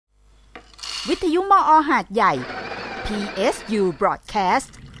วิทยุมอ.หาดใหญ่ PSU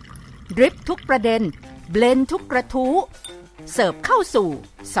Broadcast ดริปทุกประเด็นเบลนทุกกระทู้เสิร์ฟเข้าสู่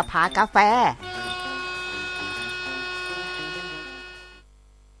สภากาแฟ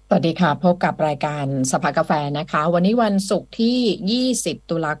สวัสดีค่ะพบกับรายการสภากาแฟนะคะวันนี้วันศุกร์ที่20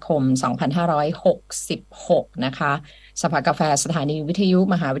ตุลาคม2566นะคะสภากาแฟสถานีวิทยุ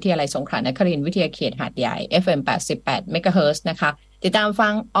มหาวิทยาลัยสงขลานครินทร์วิทยาเขตหาดใหญ่ FM88 MHz นะคะติดตามฟั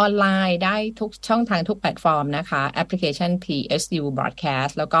งออนไลน์ได้ทุกช่องทางทุกแพลตฟอร์มนะคะแอปพลิเคชัน PSU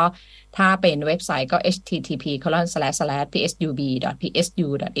Broadcast แล้วก็ถ้าเป็นเว็บไซต์ก็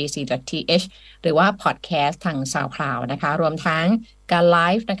http://psu.psu.ac.th หรือว่าพอดแคสต์ทาง SoundCloud นะคะรวมทั้งการไล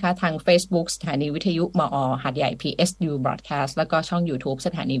ฟ์นะคะทาง Facebook สถานีวิทยุมอ.หาดใหญ่ PSU Broadcast แล้วก็ช่อง YouTube ส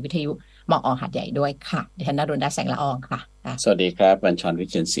ถานีวิทยุมอ.หาดใหญ่ด้วยค่ะดิฉันณรุณดาแสงละอองค่ะสวัสดีครับบัญชรวิ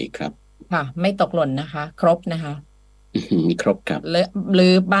เชียรศรีครับค่ะไม่ตกหล่นนะคะครบนะคะครบครับหรื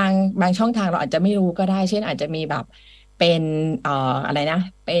อบางช่องทางเราอาจจะไม่รู้ก็ได้เช่นอาจจะมีแบบเป็นอะไรนะ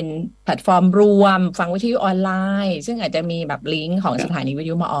เป็นแพลตฟอร์มรวมฟังวิทยุออนไลน์ซึ่งอาจจะมีแบบลิงก์ของสถานีวิท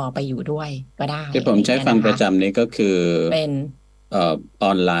ยุมอ.ไปอยู่ด้วยก็ได้ที่ผมใช้ฟังประจำนี้ก็คือเป็นอ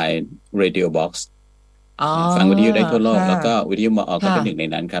อนไลน์ Radio Box ฟังวิทยุได้ทั่วโลกแล้วก็วิทยุมอ.ก็เป็นหนึ่งใน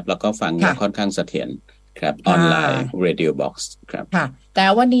นั้นครับแล้วก็ฟังค่อนข้างเสถียรครับออนไลน์ Radio Box ครับค่ะแต่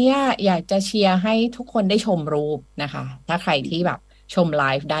วันนี้อยากจะเชียร์ให้ทุกคนได้ชมรูปนะคะถ้าใครที่แบบชมไล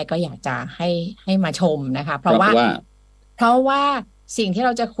ฟ์ได้ก็อยากจะให้มาชมนะคะเพราะว่าสิ่งที่เร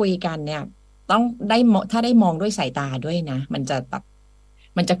าจะคุยกันเนี่ยต้องได้ถ้าได้มองด้วยสายตาด้วยนะมันจะแบบ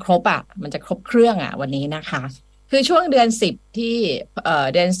มันจะครบมันจะครบเครื่องวันนี้นะคะคือช่วงเดือน10ที่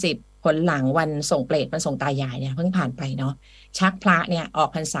เดือน10ผลหลังวันส่งเปรตวันส่งตายายเนี่ยเพิ่งผ่านไปเนาะชักพระเนี่ยออก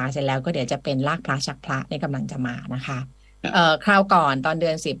พรรษาเสร็จแล้วก็เดี๋ยวจะเป็นลากพระชักพระเนี่ยกำลังจะมานะคะคราวก่อนตอนเดื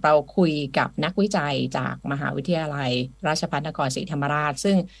อน10เราคุยกับนักวิจัยจากมหาวิทยาลัยราชภัฏนครศรีธรรมราช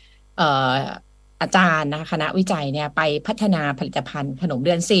ซึ่งอาจารย์นะคณะวิจัยเนี่ยไปพัฒนาผลิตภัณฑ์ขนมเ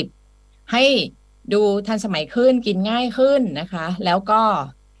ดือน10ให้ดูทันสมัยขึ้นกินง่ายขึ้นนะคะแล้วก็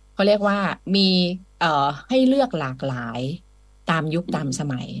เขาเรียกว่ามีให้เลือกหลากหลายตามยุคตามส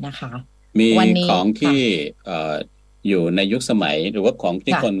มัยนะคะมีของที่อยู่ในยุคสมัยหรือว่าของ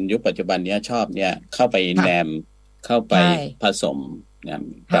ที่คนยุคปัจจุบันนี้ชอบเนี่ยเข้าไปแนมเข้าไปผสม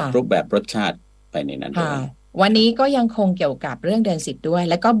กับรูปแบบรสชาติไปในนั้นด้วยวันนี้ก็ยังคงเกี่ยวกับเรื่องเดือน10ด้วย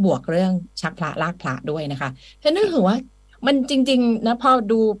แล้วก็บวกเรื่องชักพระลากพระด้วยนะคะฉันนึกถึงว่ามันจริงๆนะ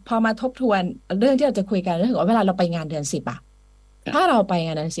พอมาทบทวนเรื่องที่เราจะคุยกันนึกถึงว่าเวลาเราไปงานเดือน10ถ้าเราไปง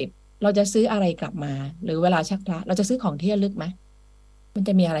านเดือน10เราจะซื้ออะไรกลับมาหรือเวลาชักพระเราจะซื้อของที่ระลึกไหมมันจ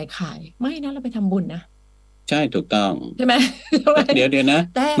ะมีอะไรขายไม่นะเราไปทำบุญนะใช่ถูกต้องใช่ไหมเดี๋ยวนะ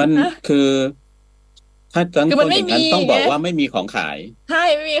มันคือถ้าตั้งต้นอย่างนั้นต้องบอกว่าไม่มีของขายใช่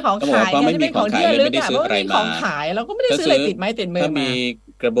ไม่มีของขายไม่มีของขายเลยไม่ได้ซื้ออะไรมาของขายเราก็ไม่ได้ซื้ออะไรติดไม้ติดมือมาถ้ามี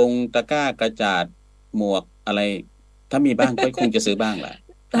กระบงตะกร้ากระจาดหมวกอะไรถ้ามีบ้างก็คงจะซื้อบ้างแหละ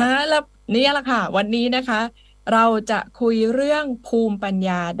แล้วนี่แหละค่ะวันนี้นะคะเราจะคุยเรื่องภูมิปัญญ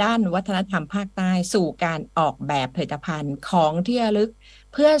าด้านวัฒนธรรมภาคใต้สู่การออกแบบผลิตภัณฑ์ของที่ระลึก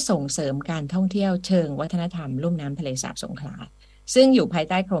เพื่อส่งเสริมการท่องเที่ยวเชิงวัฒนธรรมลุ่มน้ำทะเลสาบสงขลาซึ่งอยู่ภาย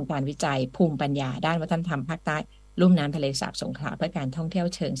ใต้โครงการวิจัยภูมิปัญญาด้านวัฒนธรรมภาคใต้ลุ่มน้ำทะเลสาบสงขลาเพื่อการท่องเที่ยว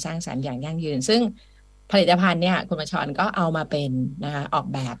เชิงสร้างสรรค์อย่างยั่งยืนซึ่งผลิตภัณฑ์เนี่ยคุณประชรก็เอามาเป็นนะคะออก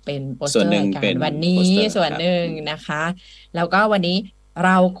แบบเป็นโปสเตอร์รายการวันนี้ส่วนหนึ่งนะคะแล้วก็วันนี้เ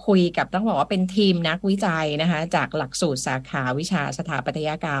ราคุยกับต้องบอกว่าเป็นทีมนักวิจัยนะคะจากหลักสูตรสาขาวิชาสถาปัตย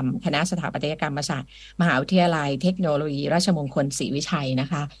กรรมคณะสถาปัตยกรรมศาสตร์มหาวิทยาลัยเทคโนโลยีราชมงคลศรีวิชัยนะ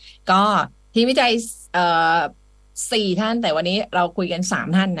คะก็ทีมวิจัย4 ท่านแต่วันนี้เราคุยกัน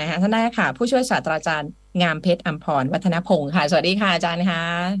3 ท่านนะคะท่านแรกค่ะผู้ช่วยศาสตราจารย์งามเพชรอัมพรวัฒนพงศ์ค่ะสวัสดีค่ะอาจารย์ค่ะ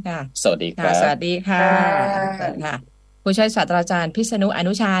สวัสดีครับสวัสดีค่ะผู้ช่วยศาสตราจารย์พิษณุอ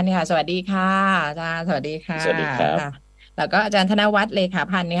นุชาญค่ะสวัสดีค่ะอาจารย์สวัสดีค่ะสวัสดีครับแล้วก็อาจารย์ธนวัฒน์เลขา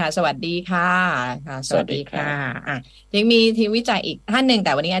พันธ์ค่ะสวัสดีค่ะสวัสดีค่ะยังมีทีมวิจัยอีกท่านหนึ่งแ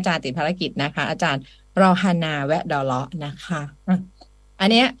ต่วันนี้อาจารย์ติดภารกิจนะคะอาจารย์รอฮานาแวะดอเลาะนะคะอัน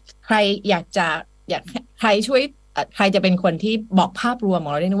เนี้ยใครอยากใครช่วยใครจะเป็นคนที่บอกภาพรวมขอ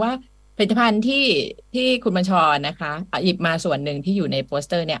งเราได้ว่าผลิตภัณฑ์ที่คุณบัญชรนะคะหยิบมาส่วนหนึ่งที่อยู่ในโปส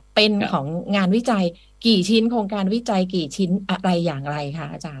เตอร์เนี่ยเป็นของงานวิจัยกี่ชิ้นโครงการวิจัยกี่ชิ้นอะไรอย่างไรคะ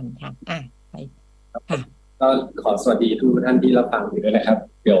อาจารย์ค่ะไปค่ะก็ขอสวัสดีทุกท่านที่รับฟังอยู่ด้วยนะครับ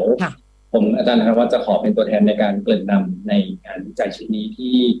เดี๋ยวผมอาจารย์ธนวัฒน์จะขอเป็นตัวแทนในการเกริ่นนำในงานวิจัยชิ้นนี้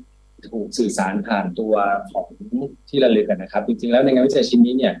ที่ถูกสื่อสารผ่านตัวของที่ระลึกกันนะครับจริงๆแล้วในงานวิจัยชิ้น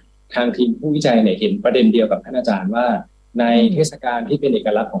นี้เนี่ยทางทีมผู้วิจัยเนี่ยเห็นประเด็นเดียวกับท่านอาจารย์ว่าในเทศกาลที่เป็นเอก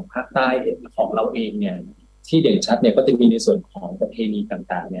ลักษณ์ของภาคใต้ของเราเองเนี่ยที่เด่นชัดเนี่ยก็จะมีในส่วนของประเพณี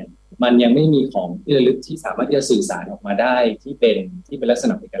ต่างๆเนี่ยมันยังไม่มีของที่ระลึกที่สามารถที่จะสื่อสารออกมาได้ที่เป็นลักษ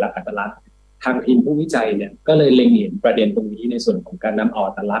ณะเอกลักษณ์อัตลักษณ์ ทางทีมผู้วิจัยเนี่ยก็เลยเล็งเห็นประเด็นตรงนี้ในส่วนของการนำเอา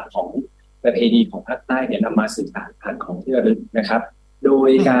อัตลักษณ์ของประเพณีของภาคใต้เนี่ยนำมาสื่อสารผ่านของที่ระลึกนะครับโด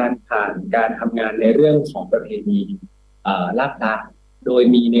ยการผ่านการทำงานในเรื่องของประเพณีลาดพระโดย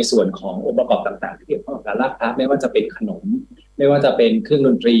มีในส่วนขององค์ประกอบต่างๆที่เกี่ยวข้องกับการลาดพระไม่ว่าจะเป็นขนมไม่ว่าจะเป็นเครื่องด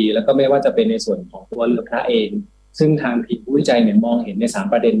นตรีแล้วก็ไม่ว่าจะเป็นในส่วนของตัวเรือพระเองซึ่งทางทีมผู้วิจัยเนี่ยมองเห็นใน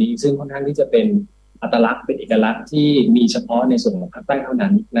3ประเด็นนี้ซึ่งค่อนข้างที่จะเป็นอัตลักษณ์เป็นเอกลักษณ์ที่มีเฉพาะในส่วนของภาคใต้เท่านั้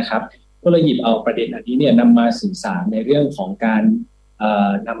นนะครับก็เลยหยิบเอาประเด็นอันนี้เนี่ยนำมาสื่อสารในเรื่องของการ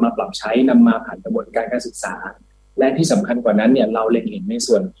นำมาปรับใช้นำมาผ่านกระบวนการการศึกษาและที่สำคัญกว่านั้นเนี่ยเราเล็งเห็นใน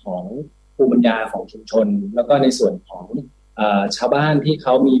ส่วนของภูมิปัญญาของชุมชนแล้วก็ในส่วนของชาวบ้านที่เข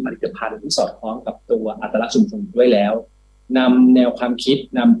ามีผลิตภัณฑ์ที่สอดคล้องกับตัวอัตลักษณ์ชุมชนด้วยแล้วนำแนวความคิด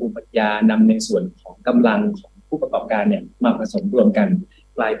นำภูมิปัญญานำในส่วนของกำลังของผู้ประกอบการเนี่ยมาผสมรวมกัน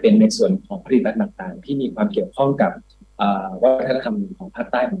กลายเป็นในส่วนของผลิตภัณฑ์ต่างๆที่มีความเกี่ยวข้องกับวัฒนธรรมของภาค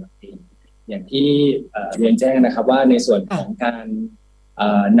ใต้ของเราเองอย่างที่เรียนแจ้งนะครับว่าในส่วนของการ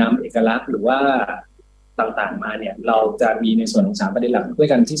นำเอกลักษณ์หรือว่าต่างๆมาเนี่ยเราจะมีในส่วนของ3ประเด็นหลักด้วย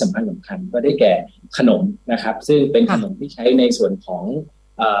กันที่สำคัญก็ได้แก่ขนมนะครับซึ่งเป็นขนมที่ใช้ในส่วนของ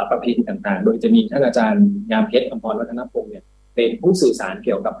ประเพณีต่างๆโดยจะมีท่านอาจารย์งามเพชรอำพรวัฒนพงศ์เนี่ยเป็นผู้สื่อสารเ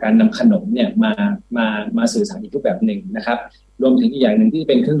กี่ยวกับการนำขนมเนี่ยมาสื่อสารอีกรูปแบบหนึ่งนะครับรวมถึงอีกอย่างหนึ่งที่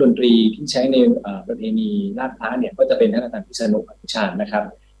เป็นเครื่องดนตรีที่ใช้ในประเพณีลาดพร้าวเนี่ยก็จะเป็นท่านอาจารย์พิษณุอภิชาญนะครับ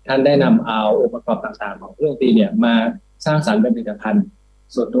ท่านได้นำเอาองค์ประกอบต่างๆของเครื่องดนตรีเนี่ยมาสร้างสรรค์เป็นผลิตภัณฑ์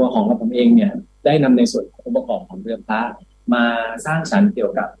ส่วนตัวของผมเองเนี่ยได้นำในส่วนขององค์ประกอบของเรือพระมาสร้างสรรค์เกี่ย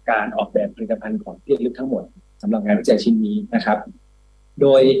วกับการออกแบบผลิตภัณฑ์ของที่ระลึกทั้งหมดสำหรับงานวิจัยชิ้นนี้นะครับโด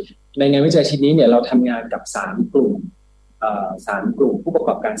ยในงานวิจัยชิ้นนี้เนี่ยเราทำงานกับ3 กลุ่มผู้ประก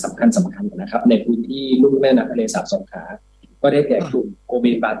อบการสำคัญนะครับในพื้นที่ลุ่มแม่น้ำทะเลสาบสงขลาก็ได้แก่กลุ่มโกเบ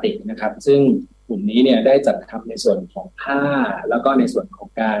นบาติกนะครับซึ่งกลุ่มนี้เนี่ยได้จัดทำในส่วนของผ้าแล้วก็ในส่วนของ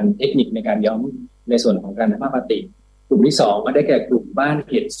การเทคนิคในการย้อมในส่วนของการทำผ้าบาติกกลุ่มที่2ก็ได้แก่กลุ่มบ้านเ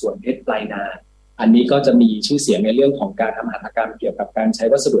ห็ดสวนเพชรปลายนาอันนี้ก็จะมีชื่อเสียงในเรื่องของการทำหัตถกรรมเกี่ยวกับการใช้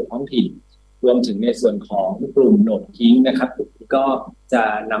วัสดุท้องถิ่นรวมถึงในส่วนของกลุ่มโหนดคิ้งนะครับกลุ่มนี้ก็จะ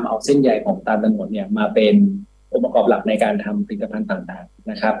นำเอาเส้นใยของตาลตะโนดเนี่ยมาเป็นองค์ประกอบหลักในการทำผลิตภัณฑ์ต่างๆ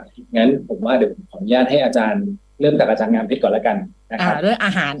นะครับงั้นผมว่าเดี๋ยวขออนุญาตให้อาจารย์เริ่มจากอาจารย์งามเพชรก่อนแล้วกันนะครับเรื่องอ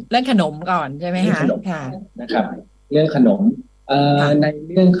าหารเรื่องขนมก่อนใช่ไหมคะค่ะนะครับเรื่องขนมใน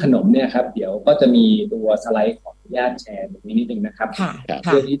เรื่องขนมเนี่ยครับเดี๋ยวก็จะมีตัวสไลด์ของญาติแชร์ตรงนี้นิดนึงนะครับเ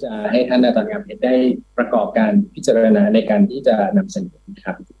พื่อที่จะให้ท่านอาจารย์งามเพชรได้ประกอบการพิจารณาในการที่จะนำเสนอค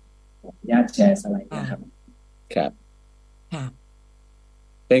รับญาติแชร์สไลด์นะครับครับ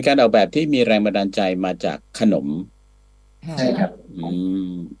เป็นการออกแบบที่มีแรงบันดาลใจมาจากขนมใช่ครับ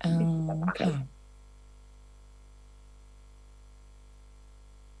ครับ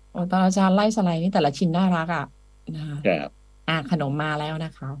โอ้ตอนอาจารย์ไล่สไลด์นี่แต่ละชิ้นน่ารักอ่ะนะครับขนมมาแล้วน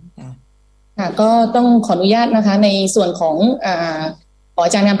ะคะค่ะก็ต้องขออนุญาตนะคะในส่วนของอ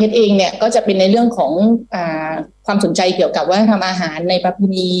าจารย์งามเพชรเองเนี่ยก็จะเป็นในเรื่องของความสนใจเกี่ยวกับวัฒนธรรมอาหารในประเพ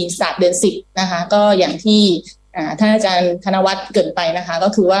ณีศาสตร์เดือน10นะคะก็อย่างที่ท่านอาจารย์ธนวัฒน์เกริ่นไปนะคะก็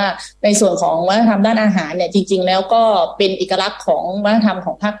คือว่าในส่วนของวัฒนธรรมด้านอาหารเนี่ยจริงๆแล้วก็เป็นเอกลักษณ์ของวัฒนธรรมข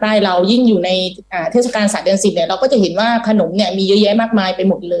องภาคใต้เรายิ่งอยู่ในเทศกาลศาสตร์เดือน10เนี่ยเราก็จะเห็นว่าขนมเนี่ยมีเยอะแยะมากมายไป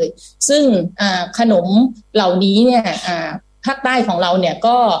หมดเลยซึ่งขนมเหล่านี้เนี่ยภาคใต้ของเราเนี่ย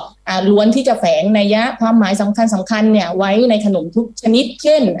ก็ล้วนที่จะแฝงนัยยะความหมายสำคัญเนี่ยไว้ในขนมทุกชนิดเ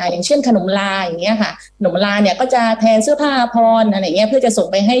ช่นอย่างเช่นขนมลาอย่างเงี้ยค่ะขนมลาเนี่ยก็จะแทนเสื้อผ้าพรอะไรเงี้ยเพื่อจะส่ง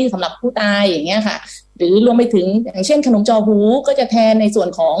ไปให้สำหรับผู้ตายอย่างเงี้ยค่ะหรือรวมไปถึงอย่างเช่นขนมจอหูก็จะแทนในส่วน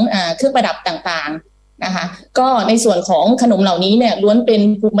ของเครื่องประดับต่างๆนะคะก็ในส่วนของขนมเหล่านี้เนี่ยล้วนเป็น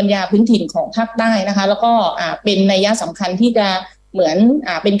ภูมิปัญญาพื้นถิ่นของภาคใต้นะคะแล้วก็เป็นนัยยะสำคัญที่จะเหมือน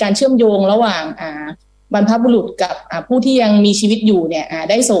เป็นการเชื่อมโยงระหว่างบรรพบุรุษกับผู้ที่ยังมีชีวิตอยู่เนี่ย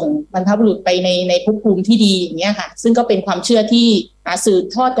ได้ส่งบรรพบุรุษไปในภพภูมิที่ดีอย่างเงี้ยค่ะซึ่งก็เป็นความเชื่อที่สืบ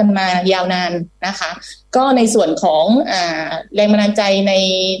ทอดกันมายาวนานนะคะก็ในส่วนของแรงบันดาลใจ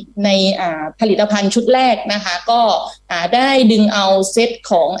ในผลิตภัณฑ์ชุดแรกนะคะก็ได้ดึงเอาเซต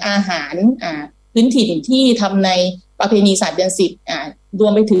ของอาหารพื้นถิ่นที่ทำในประเพณีศาสตร์เดือน10รว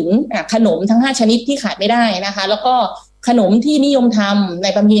มไปถึงขนมทั้ง5ชนิดที่ขาดไม่ได้นะคะแล้วก็ขนมที่นิยมทำใน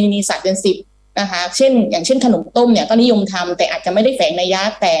ประเพณีศาสตร์เดือน10นะคะอย่างเช่นขนมต้มเนี่ยก็นิยมทำแต่อาจจะไม่ได้แฝงนัยยะ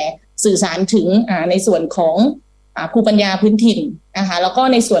แต่สื่อสารถึงในส่วนของภูมิปัญญาพื้นถิ่นนะคะแล้วก็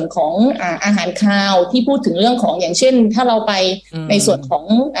ในส่วนของอาหารคาวที่พูดถึงเรื่องของอย่างเช่นถ้าเราไปในส่วนของ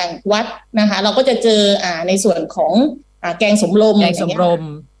วัดนะคะเราก็จะเจอในส่วนของแกงสมรม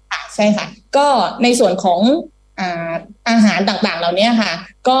ใช่ค่ะก็ในส่วนของอาหารต่างๆเหล่านี้ค่ะ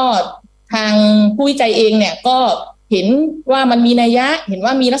ก็ทางผู้วิจัยเองเนี่ยก็ เห็นว่ามันมีนัยยะเห็นว่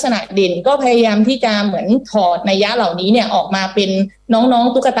ามีลักษณะเด่นก็พยายามที่จะเหมือนถอดนัยยะเหล่านี้เนี่ยออกมาเป็นน้อง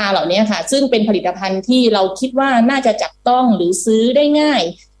ๆตุ๊กตาเหล่านี้ค่ะซึ่งเป็นผลิตภัณฑ์ที่เราคิดว่าน่าจะจับต้องหรือซื้อได้ง่าย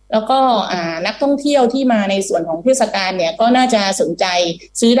แล้วก็นักท่องเที่ยวที่มาในส่วนของเทศกาลเนี่ยก็น่าจะสนใจ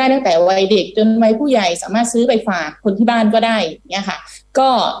ซื้อได้ตั้งแต่วัยเด็กจนวัยผู้ใหญ่สามารถซื้อไปฝากคนที่บ้านก็ได้เนี่ยค่ะก็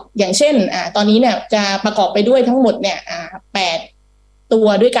อย่างเช่นตอนนี้เนี่ยจะประกอบไปด้วยทั้งหมดเนี่ย8ตัว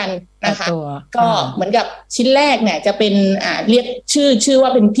ด้วยกันนะคะก็เหมือนกับชิ้นแรกเนี่ยจะเป็นเรียกชื่อว่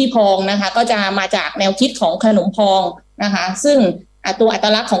าเป็นพี่พองนะคะก็จะมาจากแนวคิดของขนมพองนะคะซึ่งตัวอัต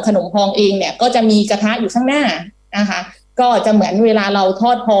ลักษณ์ของขนมพองเองเนี่ยก็จะมีกระทะอยู่ข้างหน้านะคะก็จะเหมือนเวลาเราท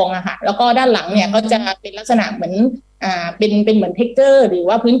อดพองอะค่ะแล้วก็ด้านหลังเนี่ยก็จะเป็นลักษณะเหมือนเป็นเหมือนเท็กเจอร์หรือ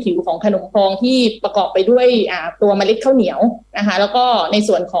ว่าพื้นผิวของขนมพองที่ประกอบไปด้วยตัวเมล็ดข้าวเหนียวนะคะแล้วก็ใน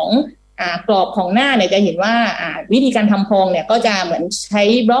ส่วนของกรอบของหน้าเนี่ยจะเห็นว่าวิธีการทำพองเนี่ยก็จะเหมือนใช้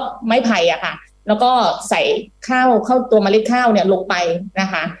บล็อกไม้ไผ่อะค่ะแล้วก็ใส่ข้าวเข้าตัวเมล็ดข้าวเนี่ยลงไปนะ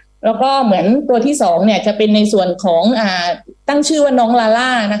คะแล้วก็เหมือนตัวที่สองเนี่ยจะเป็นในส่วนของตั้งชื่อว่าน้องลาล่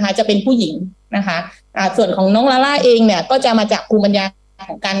านะคะจะเป็นผู้หญิงนะคะส่วนของน้องลาล่าเองเนี่ยก็จะมาจากภูมิปัญญา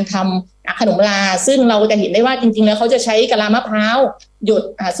ของการทำขนมลาซึ่งเราจะเห็นได้ว่าจริงๆแล้วเขาจะใช้กะลามะพร้าวหยด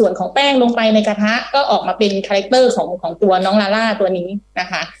ส่วนของแป้งลงไปในกระทะก็ออกมาเป็นคาแรคเตอร์ของตัวน้องลาล่าตัวนี้นะ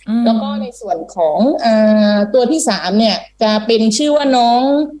คะแล้วก็ในส่วนของตัวที่สามเนี่ยจะเป็นชื่อว่าน้อง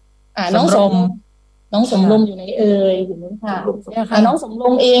สมรมอยู่ในอยู่นู้นค่ะน้องสมร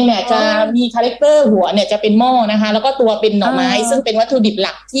มเองเนี่ยจะมีคาแรคเตอร์หัวเนี่ยจะเป็นหม้อนะคะแล้วก็ตัวเป็นหน่อไม้ซึ่งเป็นวัตถุดิบห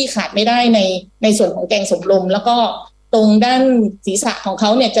ลักที่ขาดไม่ได้ในส่วนของแกงสมรมแล้วก็ตรงด้านศีรษะของเขา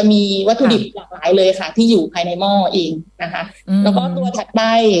เนี่ยจะมีวัตถุดิบหลากหลายเลยค่ะที่อยู่ภายในหม้อเองนะคะแล้วก็ตัวถัดไป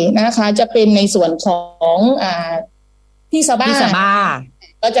นะคะจะเป็นในส่วนของพี่ซาบ้า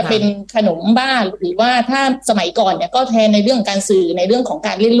ก็จะเป็นขนมบ้าหรือว่าถ้าสมัยก่อนเนี่ยก็แทนในเรื่องการสื่อในเรื่องของก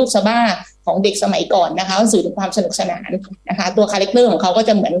ารเล่นลูกซาบ้าของเด็กสมัยก่อนนะคะสื่อถึงความสนุกสนานนะคะตัวคาแรคเตอร์ของเขาก็จ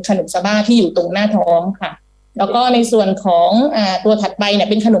ะเหมือนขนมซาบ้าที่อยู่ตรงหน้าท้องค่ะแล้วก็ในส่วนของตัวถัดไปเนี่ย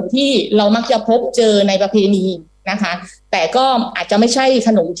เป็นขนมที่เรามักจะพบเจอในประเพณีนะคะแต่ก็อาจจะไม่ใช่ข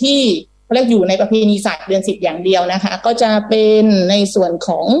นมที่เรียกอยู่ในประเพณีศาสตร์เดือน10อย่างเดียวนะคะก็จะเป็นในส่วนข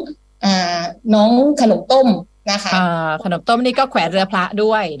องน้องขนมต้มนะคะขนมต้มนี่ก็แขวนเรือพระ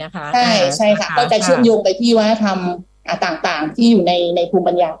ด้วยนะคะใช่ค่ะก็จะเชื่อมโยงไปที่วัฒนธรรมต่างๆที่อยู่ในภูมิ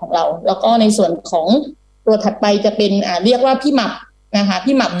ปัญญาของเราแล้วก็ในส่วนของตัวถัดไปจะเป็นเรียกว่าพี่หมับนะคะ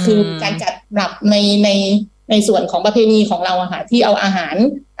พี่หมับคือการจัดหมับในส่วนของประเพณีของเราอะค่ะที่เอาอาหาร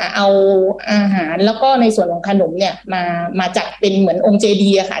แล้วก็ในส่วนของขนมเนี่ยมาจัดเป็นเหมือนองค์เจดี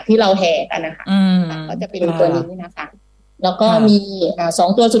ย์อะค่ะที่เราแห่กันนะคะก็จะเป็นตัวนี้นะคะแล้วก็มี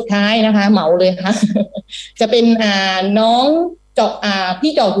2ตัวสุดท้ายนะคะเหมาเลยค่ะจะเป็นน้องเจาะ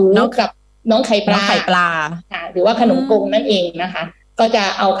พี่เจาะหูกับน้องไข่ปลาหรือว่าขนมกงนั่นเองนะคะก็จะ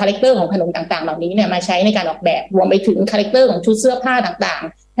เอาคาแรคเตอร์ของขนมต่างๆเหล่านี้เนี่ยมาใช้ในการออกแบบรวมไปถึงคาแรคเตอร์ของชุดเสื้อผ้าต่าง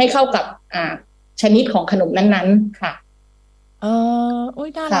ๆให้เข้ากับชนิดของขนมนั้นๆค่ะอุ้ย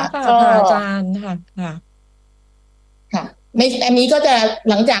น่ารักค่ะอาจารย์ค่ะในอันนี้ก็จะ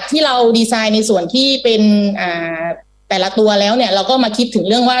หลังจากที่เราดีไซน์ในส่วนที่เป็นแต่ละตัวแล้วเนี่ยเราก็มาคิดถึง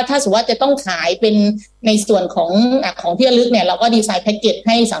เรื่องว่าถ้าสมมติว่าจะต้องขายเป็นในส่วนของที่ระลึกเนี่ยเราก็ดีไซน์แพ็กเกจใ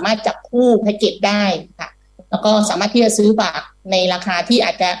ห้สามารถจับคู่แพ็กเกจได้ค่ะแล้วก็สามารถที่จะซื้อฝากในราคาที่อ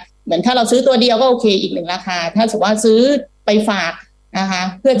าจจะเหมือนถ้าเราซื้อตัวเดียวก็โอเคอีก1ราคาถ้าสมมติว่าซื้อไปฝากนะคะ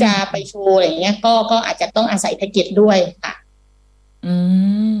เพื่อจะไปโชว์อะไรเงี้ยก็อาจจะต้องอาศัยแพ็กเกจด้วยค่ะ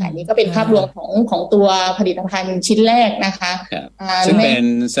อันนี้ก็เป็นภาพรวมของตัวผลิตภัณฑ์ชิ้นแรกนะคะซึ่งเป็น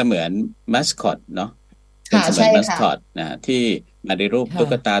เสมือนมัสคอตเนาะเป็นเสมือนมัสคอตนะที่มาในรูปตุ๊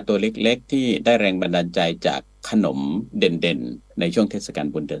กตาตัวเล็กๆที่ได้แรงบันดาลใจจากขนมเด่นๆในช่วงเทศกาล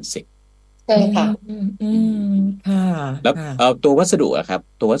บุญเดือน10ใช่ค่ะค่ะแล้วตัววัสดุอะครับ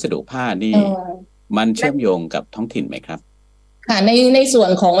ตัววัสดุผ้านี่มันเชื่อมโยงกับท้องถิ่นไหมครับค่ะในส่วน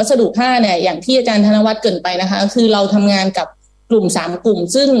ของวัสดุผ้าเนี่ยอย่างที่อาจารย์ธนวัฒน์เกริ่นไปนะคะคือเราทำงานกับกลุ่ม3กลุ่ม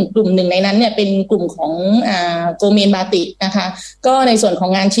ซึ่งกลุ่มหนึ่งในนั้นเนี่ยเป็นกลุ่มของโกเมนบาติกนะคะก็ในส่วนของ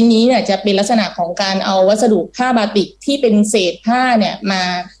งานชิ้นนี้เนี่ยจะเป็นลักษณะของการเอาวัสดุผ้าบาติกที่เป็นเศษผ้าเนี่ยมา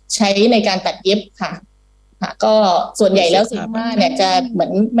ใช้ในการตัดเย็บค่ะก็ส่วนใหญ่แล้วเศษผ้าเนี่ยจะเหมือ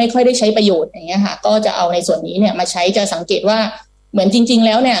นไม่ค่อยได้ใช้ประโยชน์อย่างเงี้ยค่ะก็จะเอาในส่วนนี้เนี่ยมาใช้จะสังเกตว่าเหมือนจริงๆแ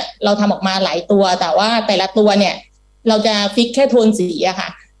ล้วเนี่ยเราทำออกมาหลายตัวแต่ว่าแต่ละตัวเนี่ยเราจะฟิกแค่โทนสีอะค่ะ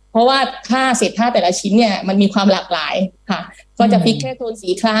เพราะว่าเศษผ้าแต่ละชิ้นเนี่ยมันมีความหลากหลายค่ะก็จะฟิกแค่โทนสี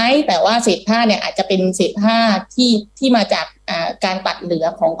คล้ายแต่ว่าเศษผ้าเนี่ยอาจจะเป็นเศษผ้าที่มาจากการตัดเหลือ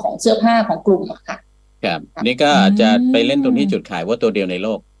ของเสื้อผ้าของกลุ่มอะค่ะครับนี่ก็อาจจะไปเล่นตรงที่จุดขายว่าตัวเดียวในโล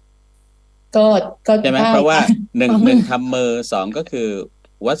กก็ใช่ไหมเพราะว่าหนึ่งทำมือ2ก็คือ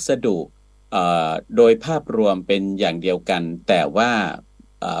วัสดุโดยภาพรวมเป็นอย่างเดียวกันแต่ว่า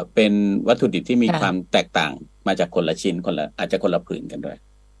เป็นวัตถุดิบที่มีความแตกต่างมาจากคนละชิ้นอาจจะคนละผืนกันด้วย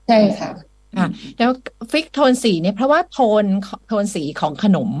ใช่ค่ะแล้วฟิกโทนสีเนี่ยเพราะว่าโทนสีของข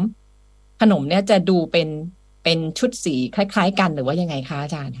นมเนี่ยจะดูเป็นชุดสีคล้ายๆกันหรือว่ายังไงคะอ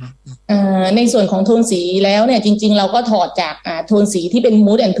าจารย์คะในส่วนของโทนสีแล้วเนี่ยจริงๆเราก็ถอดจากโทนสีที่เป็น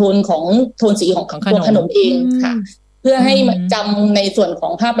มูดแอนด์โทนของโทนสีของตัวขนมเองค่ะเพื่อให้จำในส่วนขอ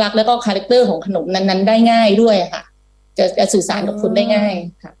งภาพลักษณ์แล้วก็คาแรคเตอร์ของขนมนั้นๆได้ง่ายด้วยค่ะจะสื่อสารกับคนได้ง่าย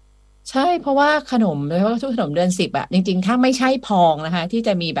ค่ะใช่เพราะว่าขนมโดยเฉพาะชุดขนมเดือน10จริงๆถ้าไม่ใช่พองนะคะที่จ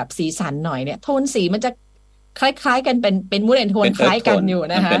ะมีแบบสีสันหน่อยเนี่ยโทนสีมันจะคล้ายๆกันเป็นมูดแอนด์โทนคล้ายกันอยู่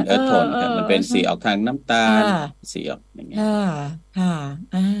นะคะมันเป็นเอิร์ธโทนมันเป็นสีออกทางน้ำตาลสีออกอย่างเงี้ย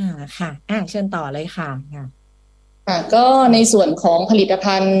ค่ะเชิญต่อเลยค่ะก็ในส่วนของผลิต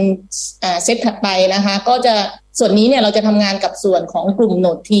ภัณฑ์เซตถัดไปนะคะก็จะส่วนนี้เนี่ยเราจะทำงานกับส่วนของกลุ่มโหน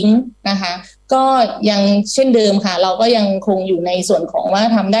ดทิ้งนะคะก็ยังเช่นเดิมค่ะเราก็ยังคงอยู่ในส่วนของว่า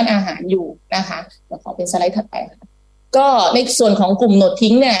ทำด้านอาหารอยู่นะคะเดี๋ยวขอเป็นสไลด์ถัดไปค่ะก็ในส่วนของกลุ่มโหนด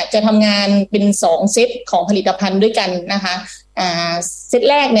ทิ้งเนี่ยจะทำงานเป็น2เซตของผลิตภัณฑ์ด้วยกันนะคะเซต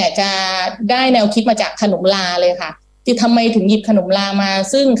แรกเนี่ยจะได้แนวคิดมาจากขนมลาเลยค่ะที่ทำไมถึงหยิบขนมลามา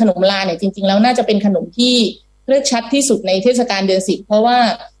ซึ่งขนมลาเนี่ยจริงๆแล้วน่าจะเป็นขนมที่เลือกชัดที่สุดในเทศกาลเดือน10เพราะว่า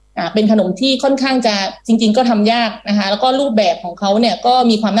เป็นขนมที่ค่อนข้างจะจริงๆก็ทำยากนะคะแล้วก็รูปแบบของเขาเนี่ยก็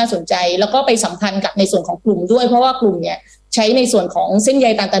มีความน่าสนใจแล้วก็ไปสัมพันธ์กับในส่วนของกลุ่มด้วยเพราะว่ากลุ่มเนี่ยใช้ในส่วนของเส้นใย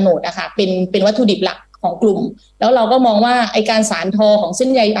ตาลตะโนดนะคะเป็นวัตถุดิบหลักของกลุ่มแล้วเราก็มองว่าไอการสานทอของเส้น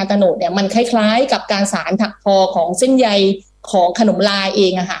ใยตาลตะโนดเนี่ยมันคล้ายๆกับการสานถักทอของเส้นใยของขนมลาเอ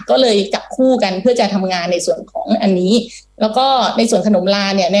งอะค่ะก็เลยจับคู่กันเพื่อจะทำงานในส่วนของอันนี้แล้วก็ในส่วนขนมลา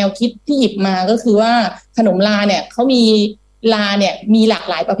เนี่ยแนวคิดที่หยิบมาก็คือว่าขนมลาเนี่ยเขามีลาเนี่ยมีหลาก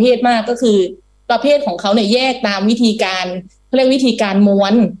หลายประเภทมากก็คือประเภทของเขาเนี่ยแยกตามวิธีการเขาเรียกวิธีการม้ว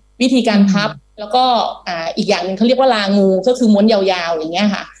นวิธีการพับแล้วก็อีกอย่างนึงเขาเรียกว่าลางูก็คือม้วนยาวๆอย่างเงี้ย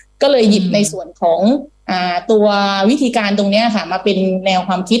ค่ะก็เลยหยิบในส่วนของตัววิธีการตรงเนี้ยค่ะมาเป็นแนวค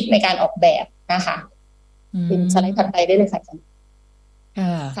วามคิดในการออกแบบนะคะเป็นสไลด์ถัดไปได้เลยค่ะ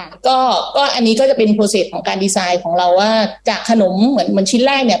ค่ะก็อันนี้ก็จะเป็นโปรเซสของการดีไซน์ของเราว่าจากขนมเหมือนชิ้นแ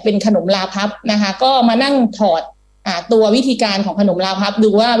รกเนี่ยเป็นขนมลาพับนะคะก็มานั่งถอดตัววิธีการของขนมลาพับดู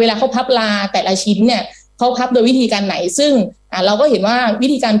ว่าเวลาเขาพับลาแต่ละชิ้นเนี่ยเขาพับโดยวิธีการไหนซึ่งเราก็เห็นว่าวิ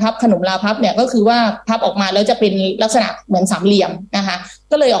ธีการพับขนมลาพับเนี่ยก็คือว่าพับออกมาแล้วจะเป็นลักษณะเหมือนสามเหลี่ยมนะคะ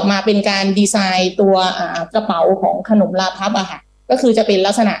ก็เลยออกมาเป็นการดีไซน์ตัวกระเป๋าของขนมลาพับอะค่ะก็คือจะเป็น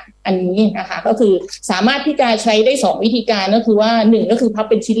ลักษณะอันนี้นะคะก็คือสามารถที่จะใช้ได้2วิธีการก็คือว่า1ก็คือพับ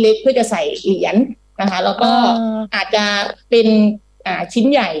เป็นชิ้นเล็กเพื่อจะใส่เหรียญนะคะแล้วก็อาจจะเป็นชิ้น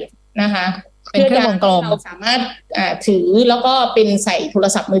ใหญ่นะคะเพื่อจะเราสามารถถือแล้วก็เป็นใส่โทร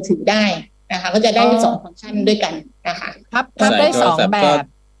ศัพท์มือถือได้นะคะก็จะได้2ฟังก์ชันด้วยกันนะคะพับได้2แบบ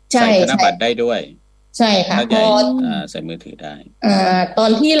ใช่ธนบัตรได้ด้วยใช่ค่ะพอใส่มือถือได้ตอ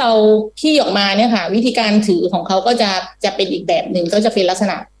นที่เราขี้ออกมาเนี่ยค่ะวิธีการถือของเขาก็จะเป็นอีกแบบหนึ่งก็จะเป็นลักษ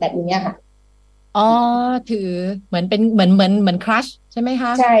ณะแบบนี้ค่ะถือเหมือนครัชใช่ไหมค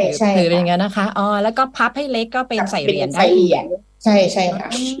ะใช่ถือเป็นอย่างนั้นนะคะแล้วก็พับให้เล็กก็เป็นใส่เหรียญได้ใช่ค่ะ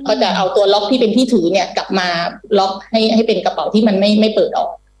ก็จะเอาตัวล็อกที่เป็นที่ถือเนี่ยกลับมาล็อกให้เป็นกระเป๋าที่มันไม่เปิดออ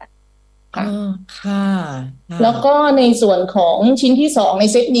กค่ะแล้วก็ในส่วนของชิ้นที่2ใน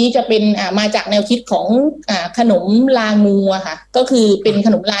เซตนี้จะเป็นมาจากแนวคิดของขนมลางูอะค่ะก็คือเป็นข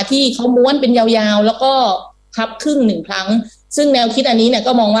นมลาที่เขาม้วนเป็นยาวๆแล้วก็พับครึ่ง1ครั้งซึ่งแนวคิดอันนี้เนี่ย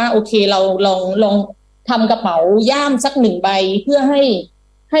ก็มองว่าโอเคเราลองทำกระเป๋าย่ามสัก1ใบเพื่อใ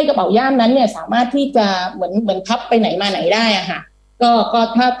ห้กระเป๋าย่ามนั้นเนี่ยสามารถที่จะเหมือนพับไปไหนมาไหนได้อะค่ะก็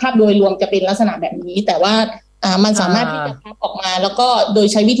ถ้าโดยรวมจะเป็นลักษณะแบบนี้แต่ว่ามันสามารถที่จะพับออกมาแล้วก็โดย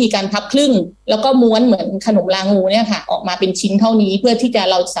ใช้วิธีการพับครึ่งแล้วก็ม้วนเหมือนขนมลางูเนี่ยค่ะออกมาเป็นชิ้นเท่านี้เพื่อที่จะ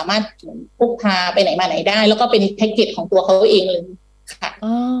เราสามารถพกพาไปไหนมาไหนได้แล้วก็เป็นแพ็กเกจของตัวเขาเองเลยค่ะ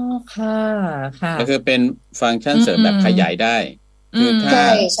ค่ะก็คือเป็นฟังก์ชันเสริมแบบขยายได้คือถ้า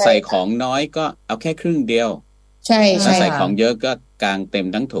ใส่ของน้อยก็เอาแค่ครึ่งเดียวใช่ถ้าใส่ของเยอะก็กางเต็ม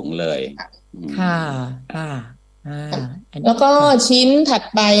ทั้งถุงเลยค่ะแล้วก็ชิ้นถัด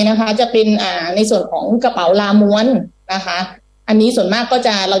ไปนะคะจะเป็นในส่วนของกระเป๋าลาม้วนนะคะอันนี้ส่วนมาก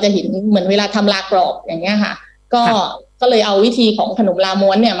เราจะเห็นเหมือนเวลาทำลากรอบอย่างเงี้ยค่ะก็เลยเอาวิธีของขนมลาม้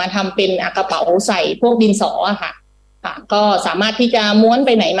วนเนี่ยมาทำเป็นกระเป๋าใส่พวกดินสอค่ะก็สามารถที่จะม้วนไป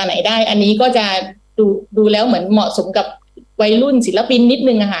ไหนมาไหนได้อันนี้ก็จะดูแล้วเหมือนเหมาะสมกับวัยรุ่นศิลปินนิด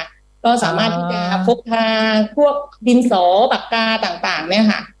นึงอะค่ะก็สามารถที่จะพกพาพวกดินสอปากกาต่างๆเนี่ย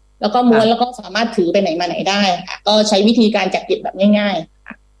ค่ะแล้วก็ม้วนแล้วก็สามารถถือไปไหนมาไหนได้ค่ะก็ใช้วิธีการจัดเก็บแบบง่าย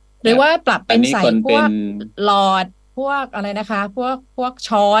ๆหรือว่าปรับเป็นใส่พวกหลอดพวกอะไรนะคะพวก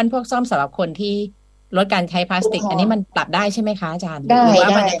ช้อนพวกซ่อมสำหรับคนที่ลดการใช้พลาสติกอันนี้มันปรับได้ใช่ไหมคะอาจารย์หรือว่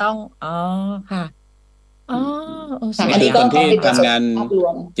ามันจะต้องค่ะ อันนี้คนที่ทำงาน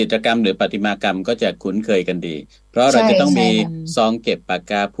จิตรกรรมหรือประติมากรรมก็จะคุ้นเคยกันดีเพราะเราจะต้องมีซองเก็บปาก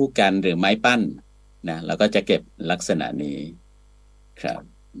กาผู้กันหรือไม้ปั้นนะแล้วก็จะเก็บลักษณะนี้ครับ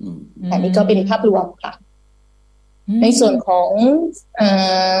อันนี้ก็เป็นภาพรวมค่ะในส่วนของ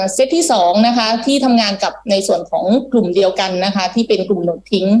เซตที่2นะคะที่ทำงานกับในส่วนของกลุ่มเดียวกันนะคะที่เป็นกลุ่มโนด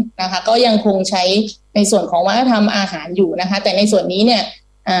ทิ้งนะคะก็ยังคงใช้ในส่วนของวัฒนธรรมอาหารอยู่นะคะแต่ในส่วนนี้เนี่ย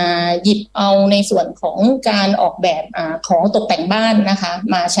หยิบเอาในส่วนของการออกแบบของตกแต่งบ้านนะคะ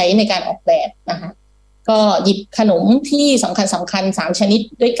มาใช้ในการออกแบบนะคะก็หยิบขนมที่สำคัญ3ชนิด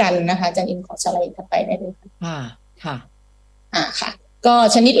ด้วยกันนะคะอาจารย์อินขอสไลด์ถัดไปได้เลยค่ะค่ะค่ะก็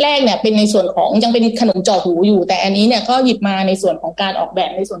ชนิดแรกเนี่ยเป็นในส่วนของยังเป็นขนมจ่อหูอยู่แต่อันนี้เนี่ยก็หยิบมาในส่วนของการออกแบ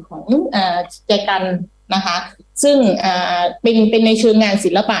บในส่วนของแจกันนะคะซึ่งเป็นในเชิงงานศิ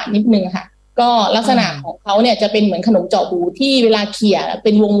ลปะนิดนึงค่ะก็ลักษณะของเขาเนี่ยจะเป็นเหมือนขนมเจาะหูที่เวลาเขี่ยเ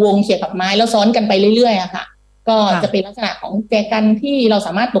ป็นวงเขี่ยกับไม้แล้วซ้อนกันไปเรื่อยๆอะค่ะก็จะเป็นลักษณะของแจกันที่เราส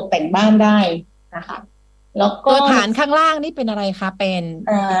ามารถตกแต่งบ้านได้นะคะแล้วก็ฐานข้างล่างนี่เป็นอะไรคะเป็น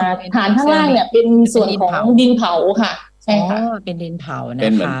ฐานข้างล่างเนี่ยเป็นส่วนของดินเผาค่ะใช่ค่ะเป็นดินเผานะคะเป็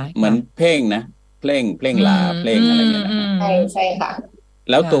นเหมือนเพ่งนะเพ่งหลาเพ่งอะไรเงี้ยนะใช่ค่ะ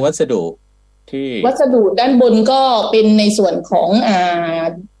แล้วตัววัสดุที่วัสดุด้านบนก็เป็นในส่วนของ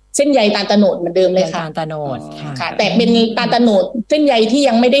เส้นใยตาลตะโนดเหมือนเดิมเลยค่ะตาลตะโนดค่ะแต่เป็นตาลตะโนดเส้นใยที่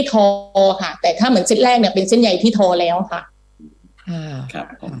ยังไม่ได้ทอค่ะแต่ถ้าเหมือนเส้นแรกเนี่ยเป็นเส้นใยที่ทอแล้วค่ะครับ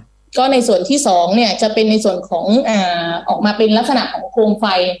ก็ในส่วนที่2เนี่ยจะเป็นในส่วนของออกมาเป็นลักษณะของโคมไฟ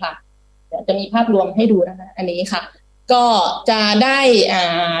ค่ะเดี๋ยวจะมีภาพรวมให้ดูนะคะอันนี้ค่ะก็จะได้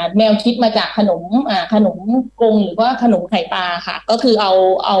แนวคิดมาจากขนมกงหรือว่าขนมไข่ปลาค่ะก็คือเ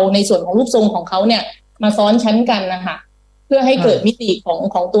อาในส่วนของรูปทรงของเขาเนี่ยมาซ้อนชั้นกันนะคะเพื่อให้เกิดมิติ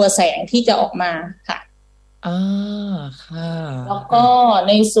ของตัวแสงที่จะออกมาค่ะค่ะแล้วก็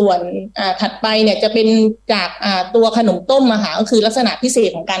ในส่วนถัดไปเนี่ยจะเป็นจากตัวขนมต้มอะค่ะก็คือลักษณะพิเศษ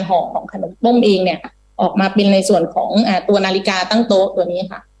ของการห่อของขนมต้มเองเนี่ยออกมาเป็นในส่วนของตัวนาฬิกาตั้งโต๊ะตัวนี้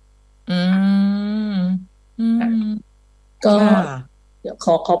ค่ะก็เดี๋ยว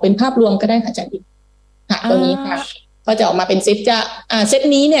ขอเป็นภาพรวมก็ได้ค่ะอาจารย์อีกค่ะตัวนี้ค่ะก็จะออกมาเป็นเซตเซต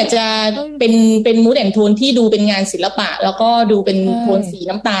นี้เนี่ยจะเป็นมูดแอนโทนที่ดูเป็นงานศิลปะแล้วก็ดูเป็นโทนสี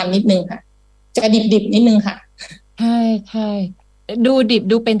น้ำตาลนิดนึงค่ะจะดิบนิดนึงค่ะใช่ดูดิบ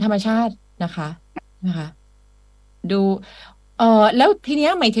ดูเป็นธรรมชาตินะคะดูแล้วทีเนี้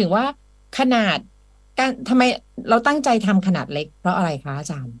ยหมายถึงว่าขนาดการทำไมเราตั้งใจทำขนาดเล็กเพราะอะไรคะอา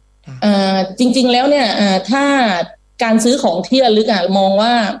จารย์จริงๆแล้วเนี่ยถ้าการซื้อของที่ระลึกมองว่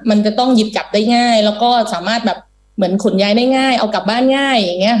ามันจะต้องหยิบจับได้ง่ายแล้วก็สามารถแบบเหมือนขนย้ายได้ง่ายเอากลับบ้านง่าย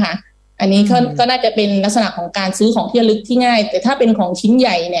อย่างเงี้ยค่ะอันนี้ก็น่าจะเป็นลักษณะของการซื้อของที่ระลึกที่ง่ายแต่ถ้าเป็นของชิ้นให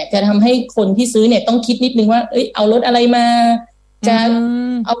ญ่เนี่ยจะทำให้คนที่ซื้อเนี่ยต้องคิดนิดนึงว่าเอารถอะไรมาจะ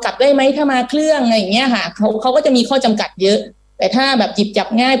เอากลับได้ไหมถ้ามาเครื่องอะไรอย่างเงี้ยค่ะเขาก็จะมีข้อจำกัดเยอะแต่ถ้าแบบหยิบจับ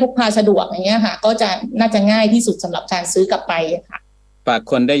ง่ายพกพาสะดวกอย่างเงี้ยค่ะก็จะน่าจะง่ายที่สุดสำหรับการซื้อกลับไปค่ะฝาก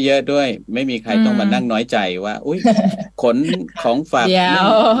คนได้เยอะด้วยไม่มีใครต้องมานั่งน้อยใจว่าอุ๊ยขนของฝาก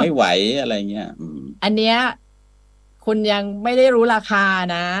ไม่ไหวอะไรเงี้ยอันเนี้ยคุณยังไม่ได้รู้ราคา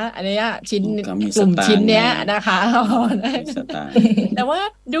นะอันนี้ชิ้นกลุ่มชิ้นเนี้ยนะคะแต่ว่า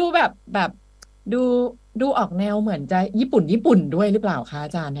ดูแบบดูออกแนวเหมือนจะญี่ปุ่นด้วยหรือเปล่าคะอ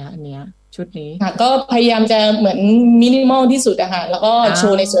าจารย์เนี่ยอันเนี้ยชุดนี้ค่ะก็พยายามจะเหมือนมินิมอลที่สุดอะค่ะแล้วก็โช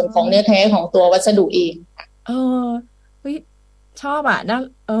ว์ในส่วนของเนื้อแท้ของตัววัสดุเองชอบอ่ะนะ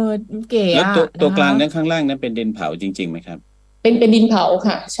เก๋แล้วตัวกลางนั้นข้างล่างนั้นเป็นดินเผาจริงๆไหมครับเป็นดินเผา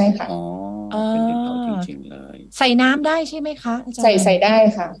ค่ะใช่ค่ะเป็นดินเผาจริงๆเลยใส่น้ำได้ใช่ไหมคะใส่ได้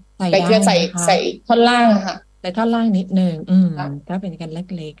ค่ะแต่จะใส่ท่อนล่างค่ะใส่ท่อนล่างนิดนึงถ้าเป็นกันเ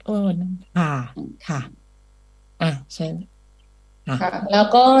ล็กๆค่ะเช่นค่ะแล้ว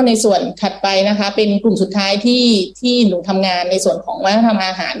ก็ในส่วนถัดไปนะคะเป็นกลุ่มสุดท้ายที่หนูทำงานในส่วนของวัฒนธรรมอ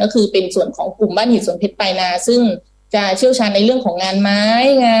าหารก็คือเป็นส่วนของกลุ่มบ้านหินสวนเพชรปลายนาซึ่งจะเชี่ยวชาญในเรื่องของงานไม้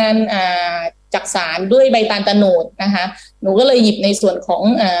งานจักสานด้วยใบตาลตะโนดนะคะหนูก็เลยหยิบในส่วนของ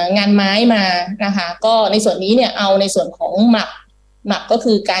งานไม้มานะคะก็ในส่วนนี้เนี่ยเอาในส่วนของหมักก็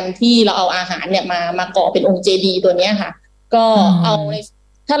คือการที่เราเอาอาหารเนี่ยมาก่อเป็นองค์เจดีย์ตัวเนี้ยค่ะก็เอาใน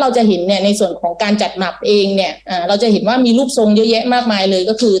ถ้าเราจะเห็นเนี่ยในส่วนของการจัดหมักเองเนี่ยเราจะเห็นว่ามีรูปทรงเยอะแยะมากมายเลย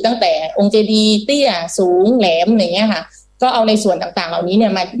ก็คือตั้งแต่องค์เจดีย์เตี้ยสูงแหลมอย่างเงี้ยค่ะก็เอาในส่วนต่างๆเหล่านี้เนี่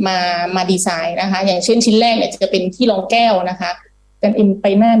ยมาดีไซน์นะคะอย่างเช่นชิ้นแรกเนี่ยจะเป็นที่รองแก้วนะคะกันอินไป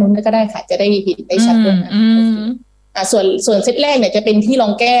หน้านู้นก็ได้ค่ะจะได้เห็นได้ชัดด้วยส่วนเซตแรกเนี่ยจะเป็นที่รอ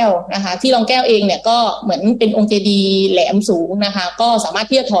งแก้วนะคะที่รองแก้วเองเนี่ยก็เหมือนเป็นองค์เจดีย์แหลมสูงนะคะก็สามารถ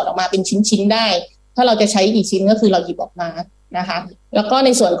ที่จะถอดออกมาเป็นชิ้นๆได้ถ้าเราจะใช้อีกชิ้นก็คือเราหยิบออกมานะคะแล้วก็ใน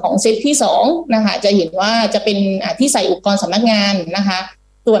ส่วนของเซตที่2นะคะจะเห็นว่าจะเป็นที่ใส่อุปกรณ์สำนักงานนะคะ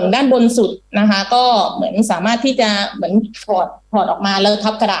ส่วนด้านบนสุดนะคะก็เหมือนสามารถที่จะเหมือนถอดออกมาแล้ว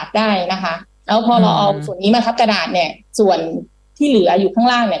ทับกระดาษได้นะคะแล้วพอเราเอาส่วนนี้มาทับกระดาษเนี่ยส่วนที่เหลืออยู่ข้าง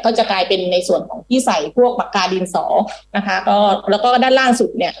ล่างเนี่ยก็จะกลายเป็นในส่วนของที่ใส่พวกปากกาดินสอนะคะก็แล้วก็ด้านล่างสุ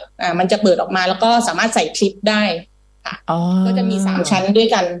ดเนี่ยมันจะเปิดออกมาแล้วก็สามารถใส่คลิปได้ค่ะก็จะมี3ชั้นด้วย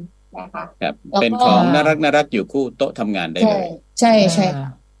กันนะคะครับเป็นของน่ารักอยู่คู่โต๊ะทำงานได้เลยใช่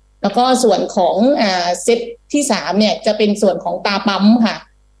แล้วก็ส่วนของเซตที่3เนี่ยจะเป็นส่วนของตาปั๊มค่ะ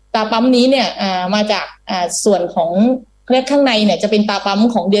ตาปั๊มนี้เนี่ยมาจากส่วนของข้างในเนี่ยจะเป็นตาปั๊ม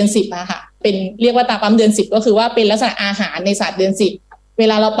ของเดือน10อะค่ะเป็นเรียกว่าตาปั๊มเดือน10ก็คือว่าเป็นลักษณะอาหารในศาสตร์เดือน10เว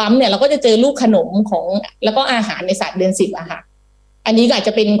ลาเราปั๊มเนี่ยเราก็จะเจอลูกขนมของแล้วก็อาหารในศาสตร์เดือน10อะค่ะอันนี้ก็อาจจ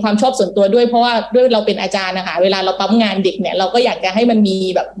ะเป็นความชอบส่วนตัวด้วยเพราะว่าด้วยเราเป็นอาจารย์นะคะเวลาเราปั๊มงานเด็กเนี่ยเราก็อยากจะให้มันมี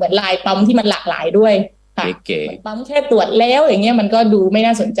แบบเหมือนลายปั๊มที่มันหลากหลายด้วยค่ะปั๊มแค่ตรวจแล้วอย่างเงี้ยมันก็ดูไม่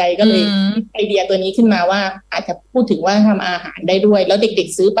น่าสนใจก็เลยไอเดียตัวนี้ขึ้นมาว่าอาจจะพูดถึงว่าทำอาหารได้ด้วยแล้วเด็ก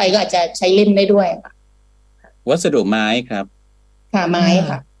ๆซื้อไปก็อาจจะใช้เล่นได้ด้วยค่ะวัสดุไม้ครับค่ะไม้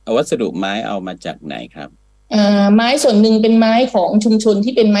ค่ะวัสดุไม้เอามาจากไหนครับไม้ส่วนหนึ่งเป็นไม้ของชุมชน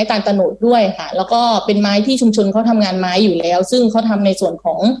ที่เป็นไม้ตาลโตนดด้วยค่ะแล้วก็เป็นไม้ที่ชุมชนเขาทำงานไม้อยู่แล้วซึ่งเขาทำในส่วนข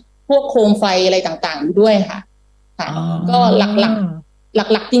องพวกโคมไฟอะไรต่างๆอยู่ด้วยค่ะก็ห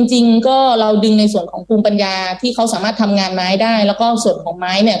ลักจริงๆก็เราดึงในส่วนของภูมิปัญญาที่เขาสามารถทำงานไม้ได้แล้วก็ส่วนของไ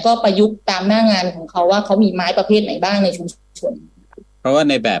ม้เนี่ยก็ประยุกต์ตามหน้างานของเขาว่าเขามีไม้ประเภทไหนบ้างในชุมชนเพราะว่า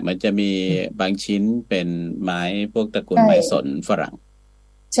ในแบบมันจะมีบางชิ้นเป็นไม้พวกตระกูลไม้สนฝรั่ง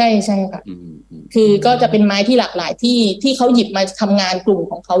ใช่ค่ะคือก็จะเป็นไม้ที่หลากหลายที่เขาหยิบมาทำงานกลุ่ม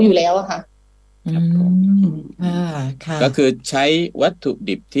ของเขาอยู่แล้วอะค่ะก็คือใช้วัตถุ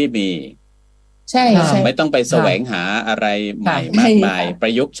ดิบที่มีใช่ไม่ต้องไปแสวงหาอะไรใหม่มากมายปร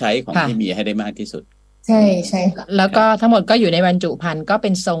ะยุกต์ใช้ของที่มีให้ได้มากที่สุดใช่ค่ะแล้วก็ทั้งหมดก็อยู่ในบรรจุภัณฑ์ก็เป็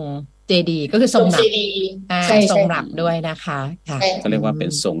นทรงเจดีก็คือทรงหนักทรงหนักด้วยนะคะค่ะเขาเรียกว่าเป็น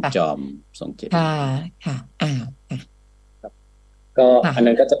ทรงจอมทรงเจดีค่ะก็อัน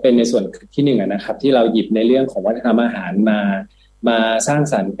นั้นก็จะเป็นในส่วนที่1นะครับที่เราหยิบในเรื่องของวัฒนธรรมอาหารมาสร้าง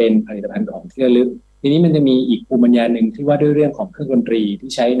สรรค์เป็นผลิตภัณฑ์ของที่ระลึกทีนี้มันจะมีอีกภูมิปัญญาหนึ่งที่ว่าด้วยเรื่องของเครื่องดนตรี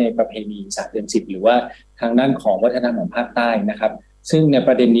ที่ใช้ในประเพณีศาสตร์เดือน10หรือว่าทางด้านของวัฒนธรรมของภาคใต้นะครับซึ่งในป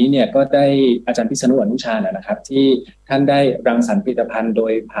ระเด็นนี้เนี่ยก็ได้อาจารย์พิษณุอนุชานะครับที่ท่านได้รังสรรค์ผลิตภัณฑ์โด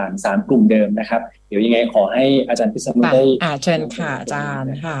ยผ่าน3กลุ่มเดิมนะครับเดี๋ยวยังไงขอให้อาจารย์พิษณุได้เชิญค่ะอาจาร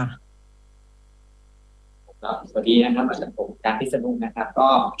ย์ค่ะสวัสดีนะครับอาจารย์ผมอาจารย์พิษณุนะครับก็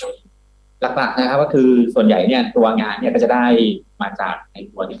หลักๆนะครับก็คือส่วนใหญ่เนี่ยตัวงานเนี่ยก็จะได้มาจากใน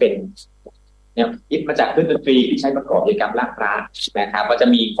ตัวที่เป็นเนี่ยคิดมาจากเครื่องดนตรีที่ใช้ประกอบกิจกรรมลากพระนะครับก็จะ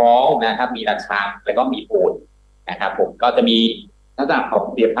มีฟ้องนะครับมีระฆังแล้วก็มีโบสถ์นะครับผมก็จะมีลักษณะของ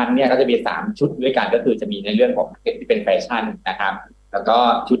ผลิตภัณฑ์เนี่ยก็จะมี3ชุดด้วยกันก็คือจะมีในเรื่องของที่เป็นแฟชั่นนะครับแล้วก็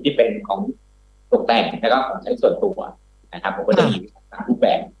ชุดที่เป็นของตกแต่งแล้วก็ของใช้ส่วนตัวนะครับผมก็จะมี3รูปแบ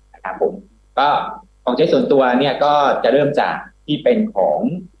บนะครับผมก็ของใช้ส่วนตัวเนี่ยก็จะเริ่มจากที่เป็นของ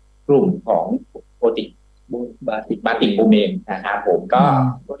กลุ่มของโปรติบาติกบูเมนนะครับผมก็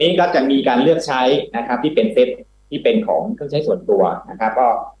ตัวนี้ก็จะมีการเลือกใช้นะครับที่เป็นเซตที่เป็นของเครื่องใช้ส่วนตัวนะครับก็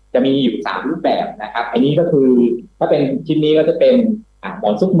จะมีอยู่3รูปแบบนะครับอันนี้ก็คือถ้าเป็นชิ้นนี้ก็จะเป็นหมอ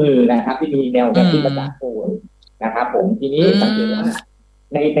นซุกมือนะครับที่มีแนวแบบที่มาจากโคนนะครับผมทีนี้สังเกตว่า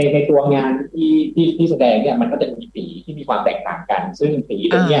ในตัวงานที่แสดงเนี่ยมันก็จะมีสีที่มีความแตกต่างกันซึ่งสี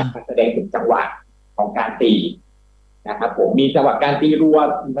ตรงเนี้ยมันแสดงถึงจังหวะของการตีนะครับผมมีจังหวะการตีรัว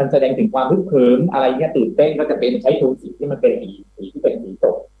มันแสดงถึงความฮึกเหิมอะไรเงี้ยตื่นเต้นก็จะเป็นใช้โทนสีที่มันเป็นสีที่เป็นสีส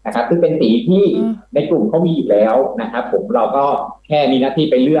ดนะครับซึ่งเป็นสีที่ในกลุ่มเขามีอยู่แล้วนะครับผมเราก็แค่มีหน้าที่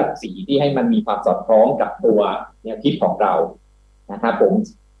ไปเลือกสีที่ให้มันมีความสอดคล้องกับตัวแนวคิดของเรานะครับผม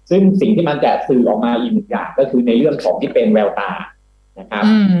ซึ่งสิ่งที่มันจะสื่อออกมาอีกหนึ่งอย่างก็คือในเรื่องของที่เป็นแววตานะครับ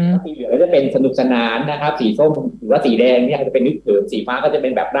สีเหลืองก็จะเป็นสนุกสนานนะครับสีส้มหรือว่าสีแดงเนี่ยจะเป็นนึกถึงสีฟ้าก็จะเป็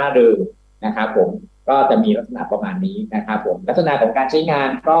นแบบร่าเริงนะครับผมก็จะมีลักษณะประมาณนี้นะครับผมลักษณะของการใช้งาน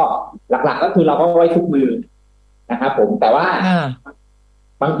ก็หลักๆก็คือเราก็ไว้ทุกมือนะครับผมแต่ว่า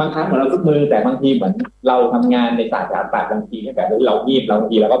บางครั้งเหมือนเราทุกมือแต่บางทีเหมือนเราทำงานในศาสตร์การปากบางทีแบบเราหยิบเราบาง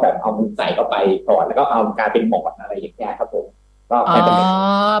ทีเราก็แบบเอามือใส่เข้าไปก่อนแล้วก็เอาการเป็นหมอนอะไรอย่างเงี้ยครับผมก็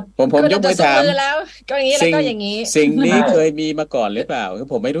ผมยกมือถามแล้วก็อย่างนี้แล้วก็อย่างนี้สิ่งนี้เคยมีมาก่อนหรือเปล่าคือ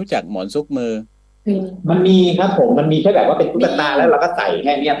ผมไม่รู้จักหมอนซุกมือมันมีครับผมมันมีแค่แบบว่าเป็นตุ๊กตาแล้วเราก็ใส่แ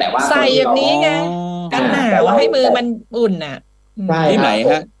ค่นี้แต่ว่าใส่อย่างนี้ไงกันหนาวให้มือมันอุ่นน่ะที่ไหน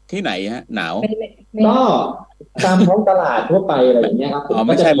ฮะหนาวก็ตามท้องตลาดทั่วไปอะไรอย่างเงี้ยครับไ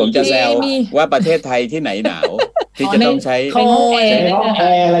ม่ใช่ผมจะแซวว่าประเทศไทยที่ไหนหนาวที่จะต้องใช้ห้องแอ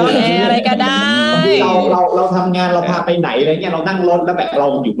ร์อะไรก็ได้เราทำงานเราพาไปไหนอะไรเงี้ยเรานั่งรถแล้วแบบเรา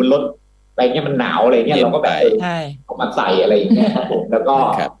อยู่บนรถอะไรเงี้ยมันหนาวอะไรเงี้ยเราก็แบบเอามาใส่อะไรอย่างเงี้ยครับผมแล้วก็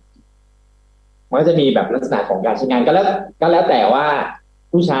มันก็จะมีแบบลักษณะของการใช้งานก็แล้วแต่ว่า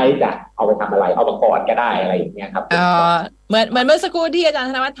ผู้ใช้จะเอาไปทำอะไรเอามาก่อนก็ได้อะไรอย่างเงี้ยครับเหมือนเมื่อสักครู่ที่อาจารย์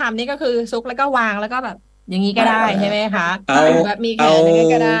ธนวัฒน์ทำนี่ก็คือซุกแล้วก็วางแล้วก็แบบอย่างนี้ก็ได้ใช่ไหมคะแบบมีแขน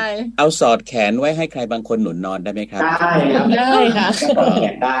ก็ได้เอาสอดแขนไว้ให้ใครบางคนหนุนนอนได้ไหมครับได้ครับได้ค่ะสอดแข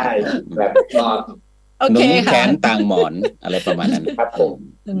นได้แบบนอนหนุนแขนต่างหมอนอะไรประมาณนั้นครับผม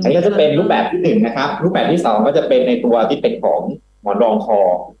อันนี้ก็จะเป็นรูปแบบที่1นะครับรูปแบบที่2ก็จะเป็นในตัวที่เป็นของหมอนรองคอ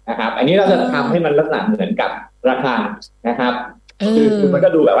นะครับอันนี้เราจะทำให้มันลักษณะเหมือนกับราคานะครับคือมันก็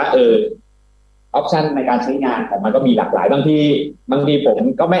ดูแบบว่าออปชันในการใช้งานของมันก็มีหลากหลายบางทีผม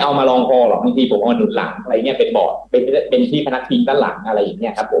ก็ไม่เอามารองคอหรอกบางทีผมเอาหนุนหลังอะไรเงี้ยเป็นบอร์ดเป็นที่พนักพิงด้านหลังอะไรอย่างเงี้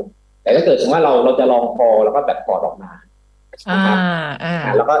ยครับผมแต่ถ้าเกิดสมมติว่าเราจะรองคอแล้วก็แบบถอดออกมา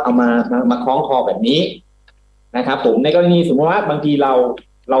แล้วก็เอามาคล้องคอแบบนี้นะครับผมในกรณีสมมติว่าบางทีเรา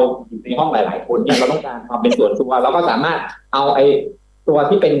อยู่ในห้องหลายๆคนเนี่ยเราต้องการความเป็นส่วนตัวเราก็สามารถเอาไอ้ตัว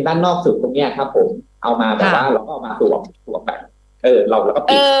ที่เป็นด้านนอกสุดตรงเนี้ยครับผมเอามาแบบว่าเราก็เอามาสวมแบบเราก็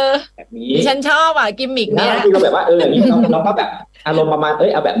ปิดแบบนี้ฉันชอบอ่ะกิมมิกเนี้ยที่เราแบบว่าอย่างนี้เราก็แบบอารมณ์ประมาณ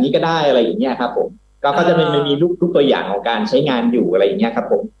เอาแบบนี้ก็ได้อะไรอย่างเงี้ยครับผมก็จะมีรูปตัวอย่างของการใช้งานอยู่อะไรอย่างเงี้ยครับ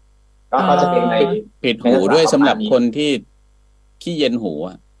ผมก็จะเป็นในปิดหูด้วยสำหรับคนที่ขี้เย็นหู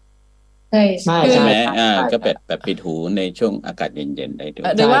ใช่ใช่ไหมก็แบบปิดหูในช่วงอากาศเย็นๆได้ด้วย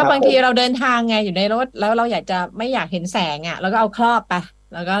หรือว่าบางทีเราเดินทางไงอยู่ในรถแล้วเราไม่อยากเห็นแสงอ่ะแล้วก็เอาครอบไป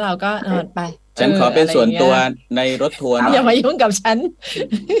แล้วก็เราก็นอนไปฉันขอเป็นส่วนตัวในรถทัวร์อย่ามายุ่งกับฉัน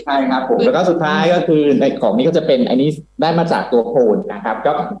ใช่ครับผมแล้วก็สุดท้ายก็คือในของนี้ก็จะเป็นอันนี้ได้มาจากตัวโคนนะครับ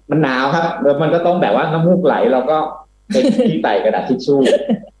ก็มันหนาวครับแล้วมันก็ต้องแบบว่าน้ำมูกไหลเราก็เป็นที่ใส่กระดาษทิชชู่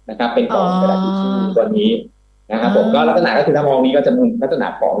นะครับเป็นกล่องกระดาษทิชชู่ตัวนี้นะครับผมก็ลักษณะก็คือถ้ามองนี้ก็จะมีลักษณะ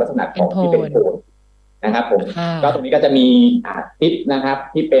ของที่เป็นโคนนะครับผมก็ตรงนี้ก็จะมีทิปนะครับ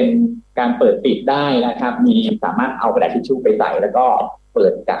ที่เป็นการเปิดปิดได้นะครับมีสามารถเอากระดาษทิชชู่ไปใส่แล้วก็เปิ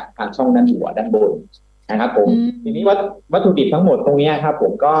ดจากทางช่องด้านหัวด้านบนนะครับผมทีนี้วัตถุดิบทั้งหมดตรงนี้ครับผ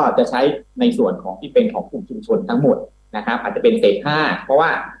มก็จะใช้ในส่วนของที่เป็นของกลุ่มชุมชนทั้งหมดนะครับอาจจะเป็นเศษผ้าเพราะว่า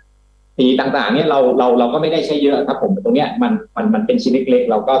สีต่างๆเนี่ยเราก็ไม่ได้ใช้เยอะครับผมตรงเนี้ยมันเป็นชิ้นเล็กๆ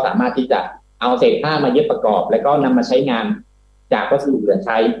เราก็สามารถที่จะเอาเศษผ้ามาเย็บประกอบแล้วก็นำมาใช้งานจากวัสดุเหลือใ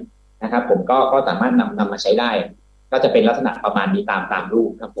ช้นะครับผมก็สามารถนำมาใช้ได้ก็จะเป็นลักษณะประมาณนี้ตามรูป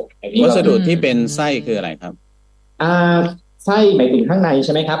ครับผมวัสดุที่เป็นไส้คืออะไรครับไส้หมายถึงข้างในใ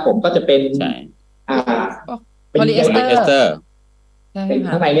ช่ไหมครับผมก็จะเป็นโพลีเอสเตอร์เป็น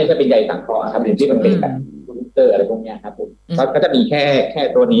ข้างในเนี่ยจะเป็นใยสังเคราะห์ครับหรือที่มันเป็นแบบโพลีเอสเตอร์อะไรพวกนี้ครับผมก็จะมีแค่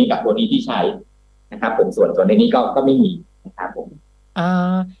ตัวนี้กับตัวนี้ที่ใช้นะครับผมส่วนในนี้ก็ไม่มีนะครับผม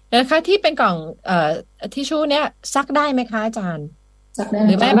แล้วค่ะที่เป็นกล่องทิชชู่เนี่ยซักได้ไหมคะอาจารย์ซักได้ห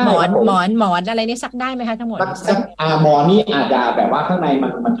รือแม่หมอนอะไรนี่ซักได้ไหมคะทั้งหมดหมอนนี่อาจจะแบบว่าข้างใน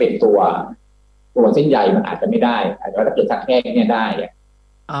มันเป็นตัวเส้นใยมันอาจจะไม่ได้อาจจะถ้าเกิดซักแห้งเนี่ยได้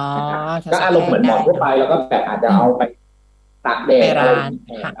ก็อารมณ์เหมือนหมอนทั่วไปแล้วก็แบบอาจจะเอาไปตากแดดอ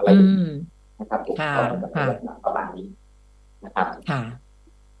ะไรนะครับผมประมาณนี้นะครับค่ะ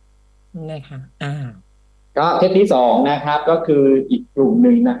นี่ค่ะก็เทปที่2นะครับก็คืออีกกลุ่มห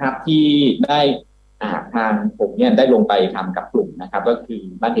นึ่งนะครับที่ได้ทางผมเนี่ยได้ลงไปทำกับกลุ่มนะครับก็คือ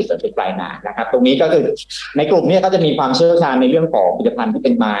บ้านเด็กสวนปลายนานะครับตรงนี้ก็คือในกลุ่มนี้ก็จะมีความเชี่ยวชาญในเรื่องของผลิตภัณฑ์ที่เ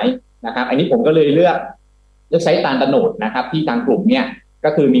ป็นไม้นะครับอันนี้ผมก็เลยเลือกใช้ตาลตะโนดนะครับที่ทางกลุ่มเนี่ยก็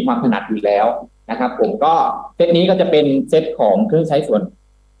คือมีความถนัดอยู่แล้วนะครับผมก็เซตนี้ก็จะเป็นเซตของเครื่องใช้ส่วน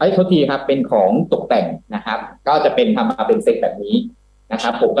โทษทีครับเป็นของตกแต่งนะครับก็จะเป็นทำมาเป็นเซตแบบนี้นะครั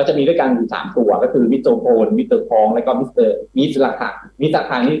บผมก็จะมีด้วยกันอยู่3ตัวก็คือมิสโตโพนมิสเตอร์คองและก็มิสราคา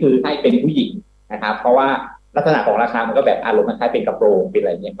นี่คือให้เป็นผู้หญิงนะครับเพราะว่าลักษณะของราคามันก็แบบอารมณ์คล้ายเป็นกระโปรงเป็นอะไ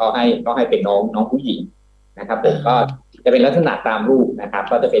รเนี่ยก็ให้เป็นน้องผู้หญิงนะครับผมก็จะเป็นลักษณะตามรูปนะครับ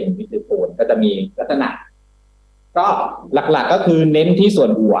ก็จะเป็นมิสเตอร์โพนก็จะมีลักษณะก็หลักๆก็คือเน้นที่ส่ว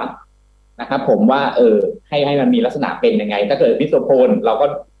นหัวนะครับผมว่าให้มันมีลักษณะเป็นยังไงถ้าเกิดมิสเตอร์โพนเรา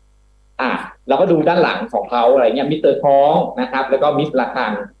ก็ดูด้านหลังของเขาอะไรเงี้ยมิสเตอร์ท้องนะครับแล้วก็มิสระฆั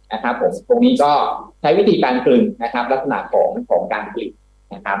งนะครับผมตรงนี้ก็ใช้วิธีการกลึงนะครับลักษณะของการกลึง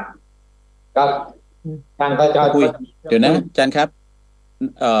นะครับก็ทางก็จะเดี๋ยวนะอาจารย์ครับ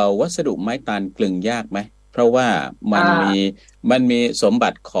วัสดุไม้ตาลกลึงยากไหมเพราะว่ามันมีสมบั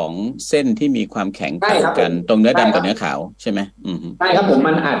ติของเส้นที่มีความแข็งต่างกันตรงเนื้อดำกับเนื้อขาวใช่ไหมใช่ครับผม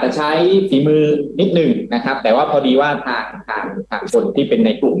มันอาจจะใช้ฝีมือนิดนึงนะครับแต่ว่าพอดีว่าทางคนที่เป็นใน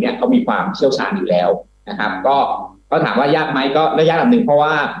กลุ่มเนี่ยเขามีความเชี่ยวชาญอยู่แล้วนะครับก็ถามว่ายากไหมก็ไม่ยากอันหนึ่งเพราะว่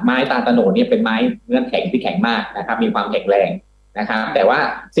าไม้ตาลตะโนดเนี่ยเป็นไม้เนื้อแข็งที่แข็งมากนะครับมีความแข็งแรงนะครับแต่ว่า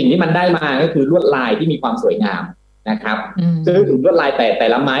สิ่งที่มันได้มาก็คือลวดลายที่มีความสวยงามนะครับซึ่งลวดลายแต่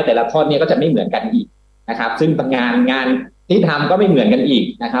ละไม้แต่ละท่อนเนี่ยก็จะไม่เหมือนกันอีกนะครับซึ่งงานที่ทำก็ไม่เหมือนกันอีก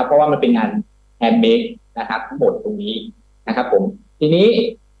นะครับเพราะว่ามันเป็นงานแฮนด์เมดนะครับทั้งหมดตรงนี้นะครับผมทีนี้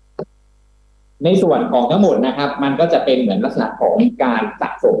ในส่วนของทั้งหมดนะครับมันก็จะเป็นเหมือนลักษณะของการสะ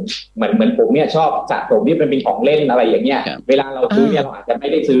สมเหมือนผมเนี่ยชอบสะสมที่มันเป็นของเล่นอะไรอย่างเงี้ยเวลาเราซื้อเนี่ยเราอาจจะไม่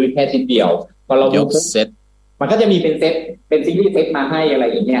ได้ซื้อแค่ชิ้นเดียวพอเรายกเซตมันก็จะมีเป็นเซตเป็นซีรีส์เซตมาให้อะไร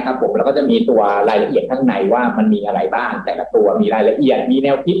อย่างเงี้ยครับผมแล้วก็จะมีตัวรายละเอียดข้างในว่ามันมีอะไรบ้างแต่ละตัวมีรายละเอียดมีแน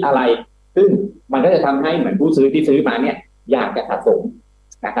วคิดอะไรซึ่งมันก็จะทำให้เหมือนผู้ซื้อที่ซื้อมาเนี่ยอยากจะสะสม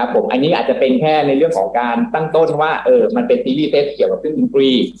นะครับผมอันนี้อาจจะเป็นแค่ในเรื่องของการตั้งต้นว่ามันเป็นซีรีส์เซตเกี่ยวกับเครื่องดนต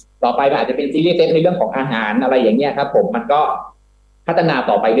รีต่อไปมันอาจจะเป็นซีรีส์เซตในเรื่องของอาหารอะไรอย่างเงี้ยครับผมมันก็พัฒนา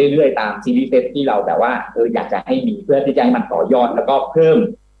ต่อไปเรื่อยๆตามซีรีส์เซตที่เราแบบว่าอยากจะให้มีเพื่อที่จะให้มันต่อยอดแล้วก็เพิ่ม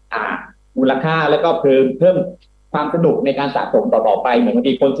มูลค่าแล้วก็เพิ่มความสนุกในการสะสมต่อไปเหมือนบาง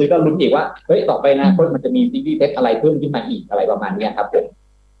ทีคนซื้อก็ลุ้นอีกว่าเฮ้ยต่อไปนะคนมันจะมีซีรีส์เซตอะไรเพิ่มขึ้นมาอีกอะไรประมาณนี้ครับผม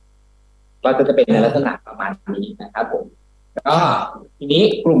ก็จะเป็นในลักษณะประมาณนี้นะครับผมก็ทีนี้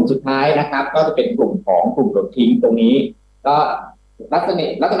กลุ่มสุดท้ายนะครับก็จะเป็นกลุ่มของกลุ่มลดทิ้งตรงนี้ก็ลัก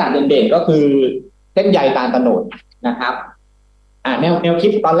ษณะเด่นๆก็คือเส้นใยตาลโตนดนะครับแนวคิ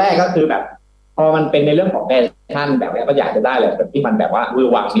ดตอนแรกก็คือแบบพอมันเป็นในเรื่องของแฟชั่นแบบนี้ก็อยากจะได้แหละแบบที่มันแบบว่า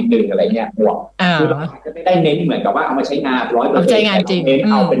วางนิดนึงอะไรเงี้ยหมวกคือเราจะไม่ได้เน้นเหมือนกับว่าเอามาใช้งาน 100% ใช้งานจริงเน้น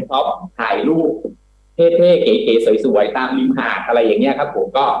เอาเป็นท็อปถ่ายรูปเท่ๆเก๋ๆสวยๆตามริมหาดอะไรอย่างเงี้ยครับผม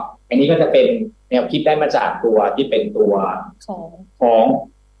ก็อันนี้ก็จะเป็นแนวคิดได้มาจากตัวที่เป็นตัวของ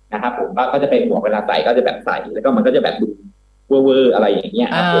นะครับผมก็จะเป็นหมวกเวลาใส่ก็จะแบบใส่แล้วก็มันก็จะแบบดูเวอร์อะไรอย่างเงี้ย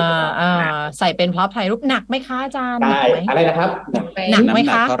ครับผมใส่เป็นพร็อพถ่ายรูปหนักไหมคะอาจารย์ได้อะไรนะครับหนักไหม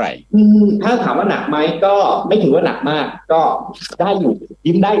คะเท่าไหร่ถ้าถามว่าหนักไหมก็ไม่ถือว่าหนักมากก็ได้อยู่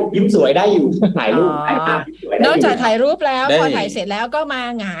ยิ้มสวยได้อยู่ถ่ายรูปนอกจากถ่ายรูปแล้วพอถ่ายเสร็จแล้วก็มา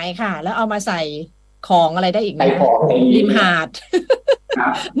หงายค่ะแล้วเอามาใส่ของอะไรได้อีกนะริมหาด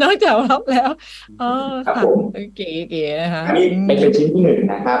นอกจากรับแล้วครับผมเก๋ๆนะคะอันนี้เป็นชิ้นที่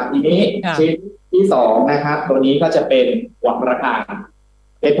1นะครับทีนี้ชิ้นที่2นะครับตัวนี้ก็จะเป็นหมวกระฆัง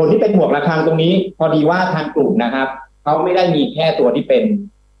เหตุผลที่เป็นหมวกระฆังตรงนี้พอดีว่าทางกลุ่มนะครับเขาไม่ได้มีแค่ตัวที่เป็น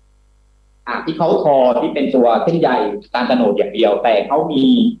ที่เขาทอที่เป็นตัวเส้นใยตาลโตนดอย่างเดียวแต่เขามี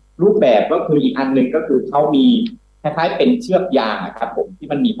รูปแบบก็คืออีกอันหนึ่งก็คือเขามีคล้ายๆเป็นเชือกยางนะครับผมที่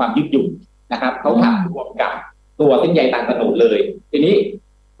มันมีความยืดหยุ่นนะครับเขาทำรวมกับตัวเส้นใยตาลโตนดเลยทีนี้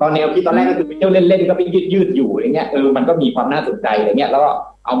ตอนแนวคิดตอนแรกก็คือไปเที่ยวเล่นๆก็ไปยืดอยู่อย่างเงี้ยมันก็มีความน่าสนใจอะไรเงี้ยแล้วก็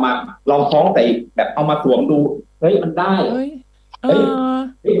เอามาลองคล้องใส่แบบเอามาสวมดูเฮ้ยมันได้เฮ้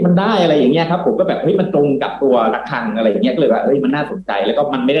ยมันได้อะไรอย่างเงี้ยครับผมก็แบบเฮ้ยมันตรงกับตัวระฆังอะไรอย่างเงี้ยก็เลยว่าเฮ้ยมันน่าสนใจแล้วก็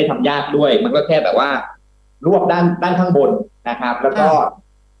มันไม่ได้ทำยากด้วยมันก็แค่แบบว่ารวบด้านข้างบนนะครับแล้วก็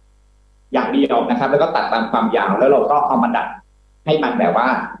อย่างเดียวนะครับแล้วก็ตัดตามความยาวแล้วเราก็เอามาดัดให้มันแบบว่า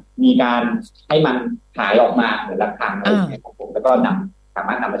มีการให้มันขายออกมาเหมือนระฆังอะไรอย่างเงี้ยของผมแล้วก็สาม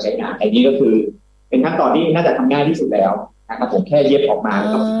ารถนำมาใช้งานอันนี้ก็คือเป็นขั้นตอนที่น่าจะทำง่ายที่สุดแล้วนะครับผมแค่เย็บออกมาแล้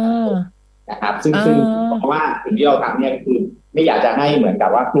วนะครับซึ่งเพราะว่าสิ่งที่เราทำเนี่ยคือไม่อยากจะให้เหมือนกับ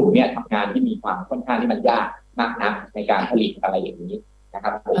ว่ากลุ่มเนี่ยทำงานที่มีความค่อนข้างที่มันยากมากนักในการผลิตอะไรอย่างนี้นะครั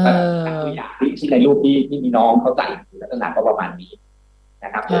บผมก็ตัวอย่างที่ในรูปที่มีน้องเขาใส่ลักษณะก็ประมาณนี้น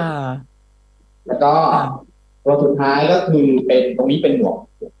ะครับแล้วก็ตัวสุดท้ายก็คือเป็นตรงนี้เป็นหมวก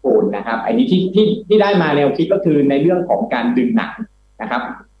โคนนะครับอันนี้ที่ได้มาแนวคิดก็คือในเรื่องของการดึงหนังนะครับ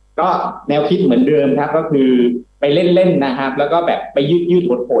ก็แนวคิดเหมือนเดิมครับก็คือไปเล่นๆนะครับแล้วก็แบบไปยืด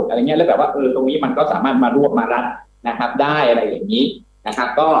หดอะไรเงี้ยแล้วแบบว่าตรงนี้มันก็สามารถมารวบมารัดนะครับได้อะไรอย่างนี้นะครับ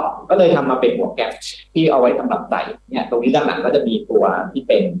ก็เลยทำมาเป็นหมวกแก๊ปที่เอาไว้สำหรับใส่เนี่ยตรงนี้ด้านหลังก็จะมีตัวที่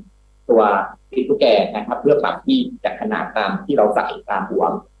เป็นตัวติดตุ๊กแกนะครับเพื่อปรับที่จากขนาดตามที่เราใส่ตามหัว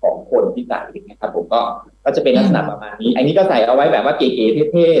ของคนที่ใส่นะครับผมก็จะเป็นลักษณะประมาณนี้อันนี้ก็ใส่เอาไว้แบบว่าเก๋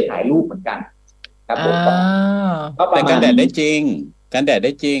ๆเท่ๆถ่ายรูปเหมือนกันครับผมก็แต่กันแดดได้จริงกันแดดไ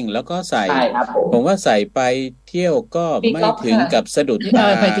ด้จริงแล้วก็ใส่ผมว่าใส่ไปเที่ยวก็ไม่ถึงกับสะดุดตา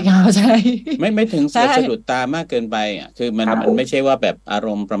ใช่ไม่ถึงสะดุดตามากเกินไปคือมันไม่ใช่ว่าแบบอาร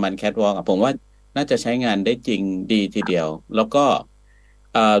มณ์ประมาณแคทวอล์กผมว่าน่าจะใช้งานได้จริงดีทีเดียวแล้วก็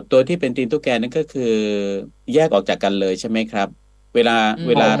ตัวที่เป็นตีนตุ๊กแกนั่นก็คือแยกออกจากกันเลยใช่ไหมครับเว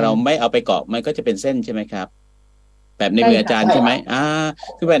ลาเราไม่เอาไปเกาะมันก็จะเป็นเส้นใช่ไหมครับแบบในมืออาจารย์ใช่ไหม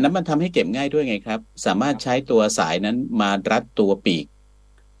คือแบบนั้นมันทำให้เก็บง่ายด้วยไงครับสามารถใช้ตัวสายนั้นมารัดตัวปีก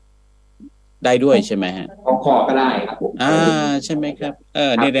ได้ด้วยใช่ไหมฮะของคอก็ได้ครับผมใช่ไหมครับ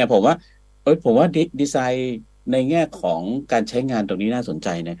เนี่ยผมว่าดีไซน์ในแง่ของการใช้งานตรงนี้น่าสนใจ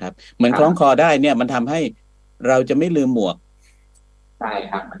นะครับเหมือนคล้องคอได้เนี่ยมันทำให้เราจะไม่ลืมหมวกใช่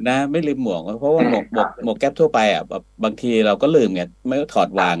ครับนะไม่ลืมหมวกเพราะว่าหมวกแก๊ปทั่วไปบางทีเราก็ลืมไงไม่ถอด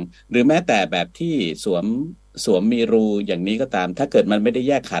วางหรือแม้แต่แบบที่สวมมีรูอย่างนี้ก็ตามถ้าเกิดมันไม่ได้แ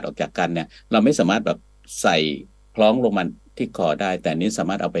ยกขาดออกจากกันเนี่ยเราไม่สามารถแบบใส่คล้องลงมาที่คอได้แต่นี้สา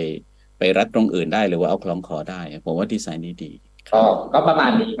มารถเอาไปรัดตรงอื่นได้หรือว่าเอาคล้องคอได้ผมว่าดีไซน์นี้ดีก็ประมา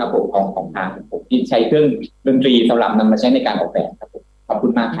ณนี้ครับผมของทางผมที่ใช้เครื่องดนตรีสำหรับนำมาใช้ในการออกแบบครับผม ขอบคุ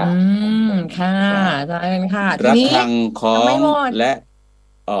ณมากครับค่ะอาจารย์ค่ะทีระนี้ฆังของและ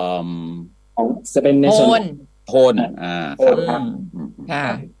ของจะเป็นในส่วนโทนครับค่ะ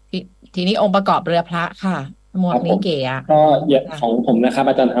ทีนี้องค์ประกอบเรือพระค่ะหมวดนี้เก๋อะก็ของผมนะครับ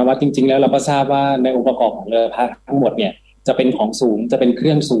อาจารย์ธนวัฒน์จริงๆแล้วเราก็ทราบว่าในองค์ประกอบของเรือพระทั้งหมดเนี่ยจะเป็นของสูงจะเป็นเค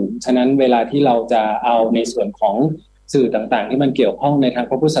รื่องสูงฉะนั้นเวลาที่เราจะเอาในส่วนของสื่อต่างๆที่มันเกี่ยวข้องในทาง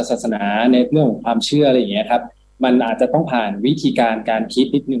พระพุทธศาสนาในเรื่องของความเชื่ออะไรอย่างเงี้ยครับมันอาจจะต้องผ่านวิธีการคิด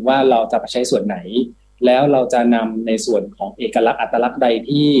นิดนึงว่าเราจะไปใช้ส่วนไหนแล้วเราจะนำในส่วนของเอกลักษณ์อัตลักษณ์ใด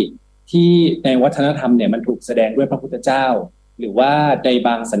ที่ในวัฒนธรรมเนี่ยมันถูกแสดงด้วยพระพุทธเจ้าหรือว่าในบ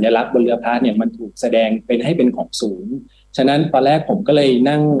างสัญลักษณ์บนเรือพระเนี่ยมันถูกแสดงเป็นให้เป็นของสูงฉะนั้นตอนแรกผมก็เลย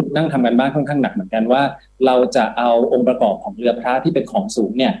นั่งทำกันบ้านค่อนข้างหนักเหมือนกันว่าเราจะเอาองค์ประกอบของเรือพระที่เป็นของสู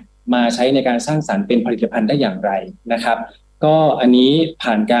งเนี่ยมาใช้ในการสร้างสรรค์เป็นผลิตภัณฑ์ได้อย่างไรนะครับก็อันนี้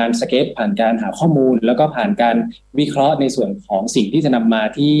ผ่านการสเก็ตผ่านการหาข้อมูลแล้วก็ผ่านการวิเคราะห์ในส่วนของสิ่งที่จะนำมา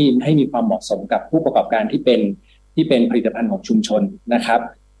ที่ให้มีความเหมาะสมกับผู้ประกอบการที่เป็นผลิตภัณฑ์ของชุมชนนะครับ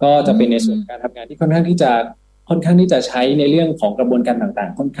ก็จะเป็นในส่วนการทำงานที่ค่อนข้างที่จะใช้ในเรื่องของกระบวนการต่า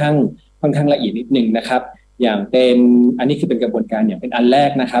งๆค่อนข้างละเอียดนิดนึงนะครับอย่างเป็นอันนี้คือเป็นกระบวนการอย่างเป็นอันแรก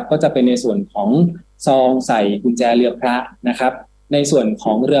นะครับก็จะเป็นในส่วนของซองใส่กุญแจเรือพระนะครับในส่วนข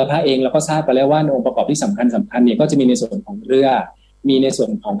องเรือพระเองเราก็ทราบไปแล้วว่าองค์ประกอบที่สำคัญเนี่ยก็จะมีในส่วนของเรือมีในส่วน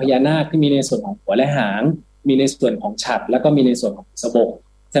ของพญานาคที่มีในส่วนของหัวและหางมีในส่วนของฉัตรแล้วก็มีในส่วนของบุษบก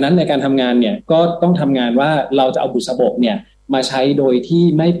ฉะนั้นในการทำงานเนี่ยก็ต้องทำงานว่าเราจะเอาบุษบกเนี่ยมาใช้โดยที่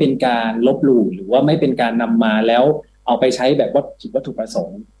ไม่เป็นการลบหลู่หรือว่าไม่เป็นการนำมาแล้วเอาไปใช้แบบวัตถุประสง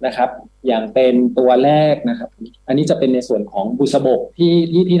ค์นะครับอย่างเป็นตัวแรกนะครับอันนี้จะเป็นในส่วนของบุษบก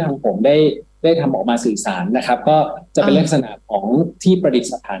ที่ทางผมได้ทำออกมาสื่อสารนะครับก็จะเป็นลักษณะของที่ประดิษ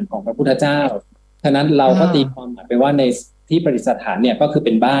ฐานของพระพุทธเจ้าฉะนั้นเราก็ตีความหมายไปว่าในที่ประดิษฐานเนี่ยก็คือเ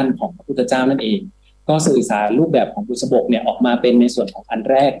ป็นบ้านของพระพุทธเจ้านั่นเองก็สื่อสารรูปแบบของบุษบกเนี่ยออกมาเป็นในส่วนของอัน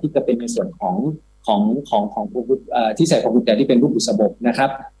แรกที่จะเป็นในส่วนของที่ใส่ของกุญแจที่เป็นรูปบุษบกนะครับ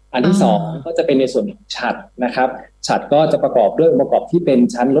อันที่สองก็จะเป็นในส่วนของฉัตรนะครับฉัตรก็จะประกอบด้วยองค์ประกอบที่เป็น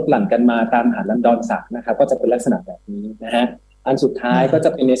ชั้นลดหลั่นกันมาตามหาลันดอนศักดิ์นะครับก็จะเป็นลักษณะแบบนี้นะฮะอันสุดท้ายก็จะ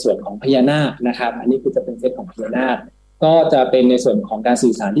เป็นในส่วนของพญานาคนะครับอันนี้คือจะเป็นเซตของพญานาคก็จะเป็นในส่วนของการ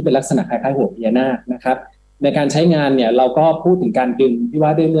สื่อสารที่เป็นลักษณะคล้ายๆหัวพญานาคนะครับในการใช้งานเนี่ยเราก็พูดถึงการดึงที่ว่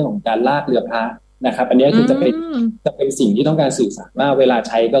าด้วยเรื่องของการลากเรือพระนะครับอันนี้คือจะเป็นสิ่งที่ต้องการสื่อสารว่าเวลาใ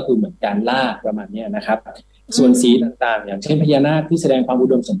ช้ก็คือเหมือนการลากประมาณนี้นะครับส่วนสีต่างๆอย่างเช่นพญานาคที่แสดงความอุ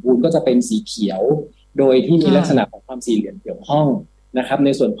ดมสมบูรณ์ก็จะเป็นสีเขียวโดยที่มีลักษณะของความสี่เหลี่ยมเกี่ยวข้องนะครับใน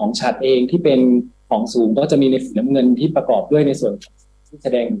ส่วนของฉัตรเองที่เป็นของสูงก็จะมีในสีน้ำเงินที่ประกอบด้วยในส่วนที่แส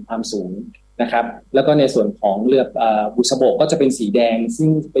ดงความสูงนะครับแล้วก็ในส่วนของเรือบุษบกก็จะเป็นสีแดงซึ่ง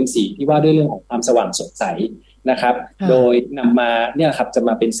เป็นสีที่ว่าด้วยเรื่องของความสว่างสดใสนะครับโดยนำมาเนี่ยครับจะม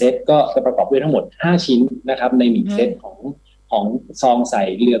าเป็นเซตก็จะประกอบด้วยทั้งหมด5ชิ้นนะครับใน1เซตของซองใส่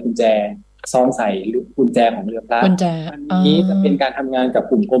เรือกุญแจซองใส่กุญแจของเรือพระอันนี้จะเป็นการทำงานกับ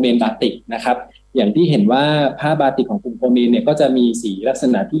กลุ่มโกเมนบาติกนะครับอย่างที่เห็นว่าผ้าบาติกของกลุ่มโกเมนเนี่ยก็จะมีสีลักษ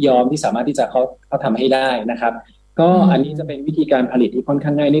ณะที่ย้อมที่สามารถที่จะเขาทำให้ได้นะครับก็อันนี้จะเป็นวิธีการผลิตที่ค่อนข้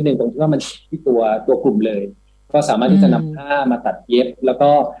างง่ายนิดนึงตรงที่ว่ามันที่ตัวกลุ่มเลยก็สามารถที่จะนำผ้ามาตัดเย็บแล้วก็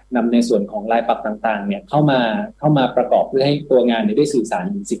นำในส่วนของลายปักต่างๆเนี่ยเข้ามาประกอบเพื่อให้ตัวงานได้สื่อสาร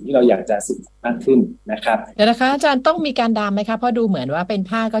สิ่งที่เราอยากจะสื่อสารมากขึ้นนะครับเดี๋ยวนะคะอาจารย์ต้องมีการดามไหมคะเพราะดูเหมือนว่าเป็น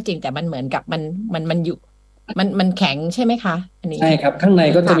ผ้าก็จริงแต่มันเหมือนกับมันอยู่มันแข็งใช่ไหมคะอันนี้ใช่ครับข้างใน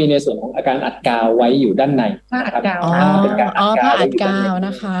ก็จะมีในส่วนของอาการอัดกาวไว้อยู่ด้านในนะครับเป็นการอัดกาวน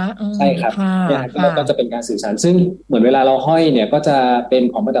ะคะใช่ครับเนี่ยก็จะเป็นการสื่อสารซึ่งเหมือนเวลาเราห้อยเนี่ยก็จะเป็น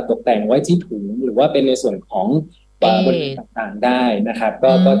ของประดับตกแต่งไว้ที่ถุงหรือว่าเป็นในส่วนของบริการต่างๆได้นะครับ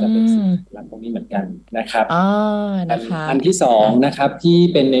ก็จะเป็นสิ่งหลักตรงนี้เหมือนกันนะครับอันที่สองนะครับที่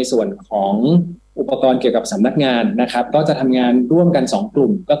เป็นในส่วนของอุปกรณ์เกี่ยวกับสำนักงานนะครับก็จะทำงานร่วมกัน2กลุ่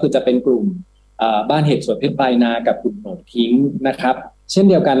มก็คือจะเป็นกลุ่มบ้านเห็ดสวนเพชรปลายนากับกลุ่มโหนดทิ้งนะครับเช่น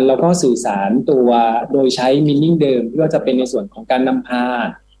เดียวกันเราก็สื่อสารตัวโดยใช้มินนิ่งเดิมที่ว่าจะเป็นในส่วนของการนำพา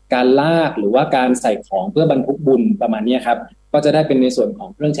การลากหรือว่าการใส่ของเพื่อบรรทุกบุญประมาณนี้ครับก็จะได้เป็นในส่วนของ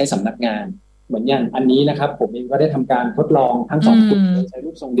เครื่องใช้สำนักงานเหมือนอย่างอันนี้นะครับผมเองก็ได้ทำการทดลองทั้ง2กลุ่มใช้รู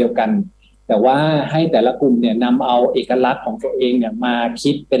ปทรงเดียวกันแต่ว่าให้แต่ละกลุ่มเนี่ยนำเอาเอกลักษณ์ของตัวเองเนี่ยมา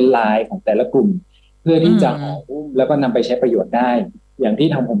คิดเป็นลายของแต่ละกลุ่มเพื่อที่จะห่อหุ้มแล้วก็นำไปใช้ประโยชน์ได้อย่างที่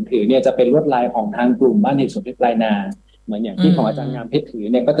ทางผมถือเนี่ยจะเป็นลวดลายของทางกลุ่มบ้านเห็ดสวนเพชรปลายนาเหมือนอย่างที่ของอาจารย์งามเพชรถือ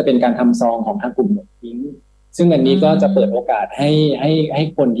เนี่ยก็จะเป็นการทำซองของทางกลุ่มหนวดทิ้งซึ่งอันนี้ก็จะเปิดโอกาสให้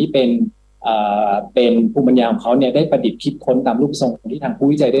คนที่เป็นภูมิปัญญาของเขาเนี่ยได้ประดิษฐ์คิดค้นตามรูปทรงที่ทางผู้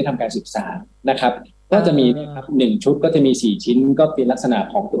วิจัยได้ทำการศึกษานะครับก็จะมีนะครับ1ชุดก็จะมี4ชิ้นก็เป็นลักษณะ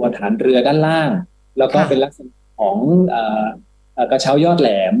ของตัวฐานเรือด้านล่างแล้วก็เป็นลักษณะของกระเช้ายอดแหล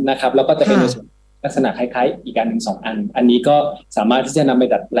มนะครับแล้วก็จะเป็นในส่วน ลักษณะคล้ายๆอีกอันหนึ่ง2อันอันนี้ก็สามารถที่จะนำไป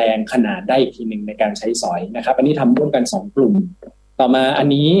ดัดแปลงขนาดได้อีกทีนึงในการใช้สอยนะครับอันนี้ทำร่วมกัน2กลุ่มต่อมาอัน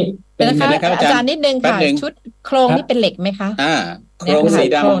นี้เป็นนะคะอาจารย์นิดนึงค่ะชุดโครงนี่เป็นเหล็กไหมคะโครงสี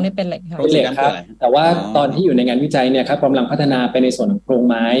ดำโครงนี่เป็นเหล็กค่ะเป็นเหล็กครับแต่ว่าตอนที่อยู่ในงานวิจัยเนี่ยครับกำลังพัฒนาไปในส่วนของโครง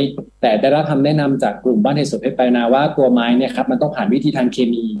ไม้แต่ได้รับคำแนะนำจากกลุ่มบ้านเหตุสดเพชรปลายนาว่าตัวไม้เนี่ยครับมันต้องผ่านวิธีทางเค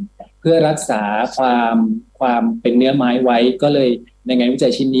มีเพื่อรักษาความเป็นเนื้อไม้ไว้ก็เลยในงานวิจั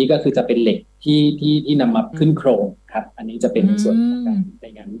ยชิ้นนี้ก็คือจะเป็นเหล็กที่นำมาขึ้นโครงครับอันนี้จะเป็นส่วนของการใน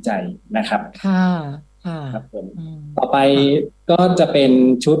งานวิจัยนะครับค่ะครับผมต่อไปก็จะเป็น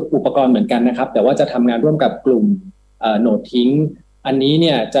ชุดอุปกรณ์เหมือนกันนะครับแต่ว่าจะทำงานร่วมกับกลุ่มโหนดทิ้งอันนี้เ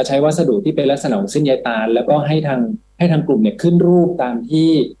นี่ยจะใช้วัสดุที่เป็นลักษณะของเส้นใยตาลแล้วก็ให้ทางกลุ่มเนี่ยขึ้นรูปตามที่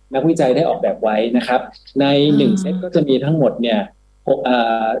นักวิจัยได้ออกแบบไว้นะครับใน1เซตก็จะมีทั้งหมดเนี่ย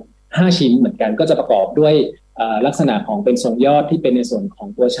5ชิ้นเหมือนกันก็จะประกอบด้วยลักษณะของเป็นทรงยอดที่เป็นในส่วนของ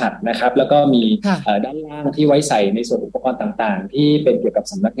ตัวฉัตรนะครับแล้วก็มีด้านล่างที่ไว้ใส่ในส่วนอุปกรณ์ต่างๆที่เป็นเกี่ยวกับ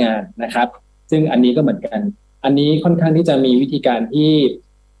สำนักงานนะครับซึ่งอันนี้ก็เหมือนกันอันนี้ค่อนข้างที่จะมีวิธีการที่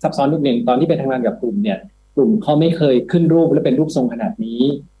ซับซ้อนนิดนึงตอนที่ไปทำงานกับกลุ่มเนี่ยกลุ่มเขาไม่เคยขึ้นรูปและเป็นรูปทรงขนาดนี้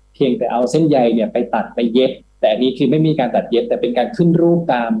เพียงแต่เอาเส้นใยเนี่ยไปตัดไปเย็บแต่อันนี้คือไม่มีการตัดเย็บแต่เป็นการขึ้นรูป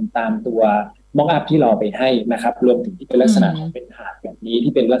ตามตัวม็อกอัพที่เราไปให้นะครับรวมถึงที่เป็นลักษณะของเป็นถาดแบบนี้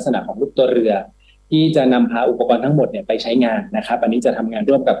ที่เป็นลักษณะของรูปตัวเรือที่จะนำพาอุปกรณ์ทั้งหมดเนี่ยไปใช้งานนะครับอันนี้จะทำงาน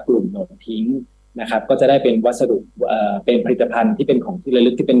ร่วมกับกลุ่มโหนดทิ้งนะครับก็จะได้เป็นวัสดุเป็นผลิตภัณฑ์ที่เป็นของที่ระลึ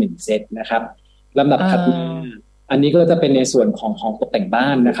กที่เป็น1เซตนะครับลำดับถัดมาอันนี้ก็จะเป็นในส่วนของตกแต่งบ้า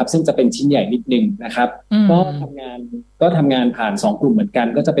นนะครับซึ่งจะเป็นชิ้นใหญ่นิดนึงนะครับก็ทำงานผ่าน2กลุ่มเหมือนกัน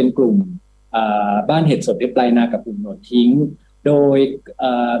ก็จะเป็นกลุ่มบ้านเห็ดสดเพชรปลายนากับกลุ่มโหนดทิ้งโดย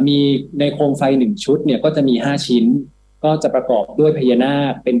มีในโคมไฟ1ชุดเนี่ยก็จะมี5ชิ้นก็จะประกอบด้วยพญานา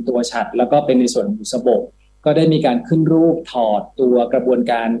คเป็นตัวฉัตรแล้วก็เป็นในส่วนของบุษบกก็ได้มีการขึ้นรูปถอดตัวกระบวน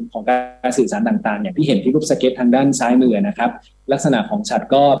การของการสื่อสารต่างๆอย่างที่เห็นที่รูปสเก็ตทางด้านซ้ายมือนะครับลักษณะของฉัตร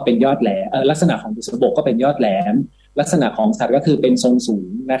ก็เป็นยอดแหลมลักษณะของบุษบกก็เป็นยอดแหลมลักษณะของฉัตรก็คือเป็นทรงสูง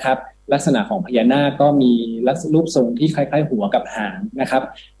นะครับลักษณะของพญานาคก็มีรูปทรงที่คล้ายๆหัวกับหางนะครับ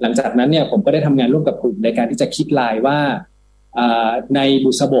หลังจากนั้นเนี่ยผมก็ได้ทำงานร่วมกับกลุ่มในการที่จะคิดลายว่าใน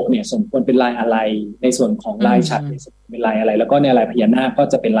บุษบกเนี่ยสมควรเป็นลายอะไรในส่วนของลายฉัตรเป็นลายอะไรแล้วก็ในลายพญานาคก็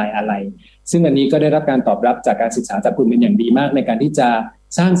จะเป็นลายอะไรซึ่งอันนี้ก็ได้รับการตอบรับจากการศึกษาจากกลุ่มเป็นอย่างดีมากในการที่จะ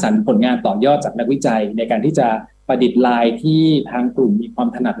สร้างสรรค์ผลงานต่อยอดจากนักวิจัยในการที่จะประดิษฐ์ลายที่ทางกลุ่มมีความ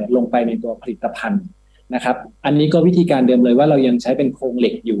ถนัดเนี่ยลงไปในตัวผลิตภัณฑ์นะครับอันนี้ก็วิธีการเดิมเลยว่าเรายังใช้เป็นโครงเหล็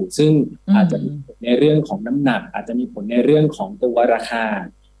กอยู่ซึ่งอาจจะมีผลในเรื่องของน้ำหนักอาจจะมีผลในเรื่องของตัวราคา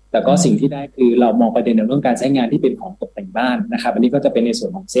แต่ก็สิ่งที่ได้คือเรามองประเด็นในเรื่องการใช้งานที่เป็นของตกแต่งบ้านนะครับอันนี้ก็จะเป็นในส่ว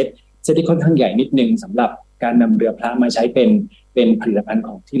นของเซตที่ค่อนข้างใหญ่นิดนึงสำหรับการนำเรือพระมาใช้เป็นผลิตภัณฑ์ข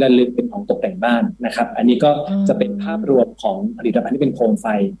องที่ระลึกเป็นของตกแต่งบ้านนะครับอันนี้ก็จะเป็นภาพรวมของผลิตภัณฑ์ที่เป็นโคมไฟ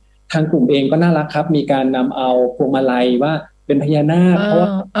ทางกลุ่มเองก็น่ารักครับมีการนำเอาพวงมาลัยว่าเป็นพญานาคเพราะว่า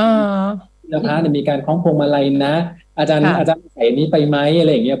เรือพระเนี่ยมีการคล้องพวงมาลัยนะอาจารย์ใส่นี้ไปไหมอะไ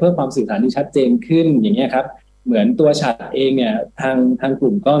รอย่างเงี้ยเพื่อความสื่อสารที่ชัดเจนขึ้นอย่างเงี้ยครับเหมือนตัวฉัตรเองเนี่ยทางก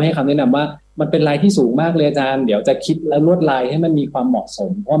ลุ่มก็ให้คำแนะนำว่ามันเป็นลายที่สูงมากเลยอาจารย์เดี๋ยวจะคิดแล้วลวดลายให้มันมีความเหมาะส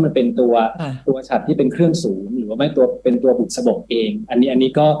มเพราะมันเป็นตัวฉัตรที่เป็นเครื่องสูงหรือว่าไม่เป็นตัวบุษบกเองอันนี้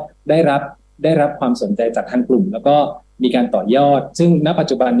ก็ได้รับความสนใจจากทางกลุ่มแล้วก็มีการต่อยอดซึ่งณปัจ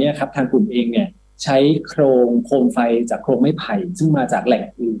จุบันนี้ครับทางกลุ่มเองเนี่ยใช้โคมไฟจากโครงไม้ไผ่ซึ่งมาจากแหล่ง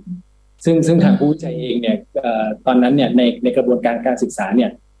อื่นซึ่งทางผู้วิจัยเองเนี่ยตอนนั้นเนี่ยในกระบวนการการศึกษาเนี่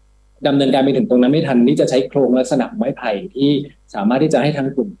ยดำเนินการไปถึงตรงนั้นไม่ทันที่จะใช้โครงลักษณะไม้ไผ่ที่สามารถที่จะให้ทาง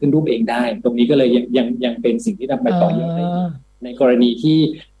กลุ่มขึ้นรูปเองได้ตรงนี้ก็เลยยังเป็นสิ่งที่นำไปต่อยอดในกรณีที่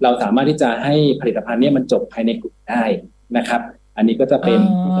เราสามารถที่จะให้ผลิตภัณฑ์นี้มันจบภายในกลุ่มได้นะครับอันนี้ก็จะเป็น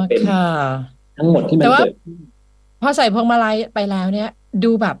ทั้งหมดที่มันเกิดพอใส่พวงมาลัยไปแล้วเนี่ย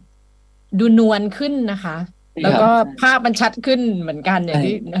ดูนวลขึ้นนะคะแล้วก็ภาพมันชัดขึ้นเหมือนกันอย่าง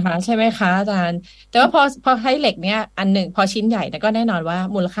ที่นะคะใช่ไหมคะอาจารย์แต่ว่าพอใช้เหล็กเนี่ยอันหนึ่งพอชิ้นใหญ่ก็แน่นอนว่า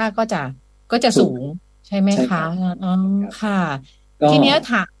มูลค่าก็จะสูงใช่ไหมคะอ๋อค่ะทีเนี้ย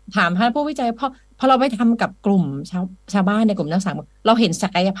ถามท่านผู้วิจัยพอเราไปทำกับกลุ่มชาวบ้านในกลุ่มนักศึกษาเราเห็นศั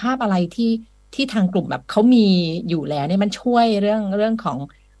กยภาพอะไรที่ทางกลุ่มแบบเขามีอยู่แล้วเนี่ยมันช่วยเรื่อง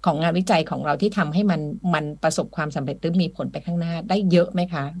ของงานวิจัยของเราที่ทำให้มันประสบความสำเร็จหรือมีผลไปข้างหน้าได้เยอะไหม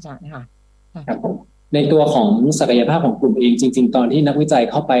คะอาจารย์ค่ะในตัวของศักยภาพของกลุ่มเองจริงๆตอนที่นักวิจัย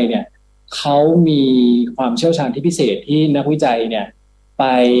เข้าไปเนี่ยเขามีความเชี่ยวชาญที่พิเศษที่นักวิจัยเนี่ยไป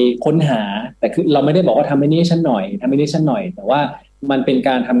ค้นหาแต่คือเราไม่ได้บอกว่าทำให้นี่ฉันหน่อยแต่ว่ามันเป็นก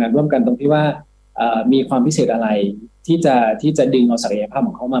ารทำงานร่วมกันตรงที่ว่ามีความพิเศษอะไรที่จะดึงเอาศักยภาพข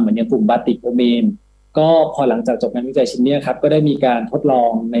องเขามาเหมือนอย่างกลุ่มบาติกโอเมนก็พอหลังจากจบงานวิจัยชิ้นนี้ครับก็ได้มีการทดลอ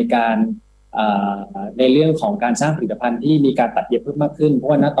งในการในเรื่องของการสร้างผลิตภัณฑ์ที่มีการตัดเย็บเพิ่มมากขึ้นเพราะ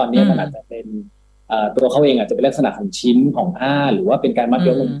ว่าณตอนนี้มันอาจจะเป็น ตัวเขาเองอาจจะเป็นลักษณะของชิ้นของผ้าหรือว่าเป็นการมัด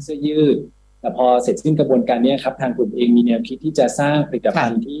ย้อมลงเสื้อยืดแต่พอเสร็จสิ้นกระบวนการนี้ครับทางกลุ่มเองมีแนวคิดที่จะสร้างผลิตภั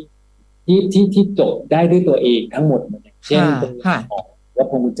ณฑ์ที่จบได้ด้วยตัวเองทั้งหมดอย่างเช่นตัวของว่า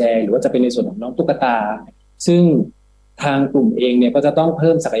พวงกุญแจหรือว่าจะเป็นในส่วนของน้องตุ๊กตาซึ่งทางกลุ่มเองเนี่ยก็จะต้องเ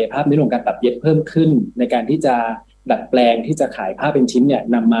พิ่มศักยภาพในเรื่องการตัดเย็บเพิ่มขึ้นในการที่จะดัดแปลงที่จะขายผ้าเป็นชิ้นเนี่ย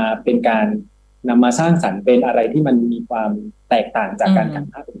นำมาสร้างสรรค์เป็นอะไรที่มันมีความแตกต่างจากการขาย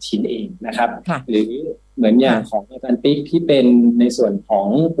ผ้าเป็นชิ้นเองนะครับหรือเหมือนอย่างของอาจารย์ปิ๊กที่เป็นในส่วนของ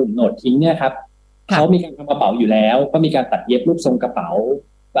ปุ่มโหนดทิ้งเนี่ยครับเขามีการทำกระเป๋าอยู่แล้วก็มีการตัดเย็บรูปทรงกระเป๋า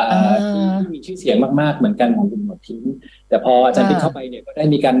ที่มีชื่อเสียงมากๆเหมือนกันของปุ่มโหนดทิ้งแต่พออาจารย์ปิ๊กเข้าไปเนี่ยก็ได้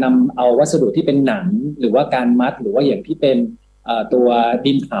มีการนำเอาวัสดุที่เป็นหนังหรือว่าการมัดหรือว่าอย่างที่เป็นตัว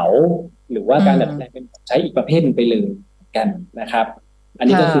ดินเผาหรือว่าการดัดแปลงเป็นใช้อีกประเภทนึงไปเลยกันนะครับอัน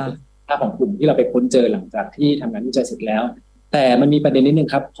นี้ก็คือภาพของกลุ่มที่เราไปค้นเจอหลังจากที่ทำงานวิจัยเสร็จแล้วแต่มันมีประเด็นนิดนึง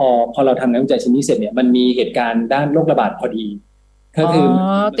ครับพอเราทำงานวิจัยชิ้นนี้เสร็จเนี่ยมันมีเหตุการณ์ด้านโรคระบาดพอดีก็คือ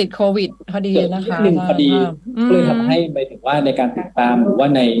ติดโควิดพอดีนะคะหนึ่งพอดีก็เลยทำให้ไปถึงว่าในการติดตามหรือว่า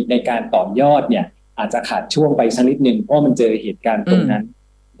ในการต่อยอดเนี่ยอาจจะขาดช่วงไปสักนิดนึงเพราะมันเจอเหตุการณ์ตรงนั้น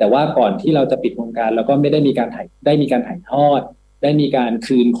แต่ว่าก่อนที่เราจะปิดโครงการเราก็ไม่ได้มีการถ่ายทอดได้มีการ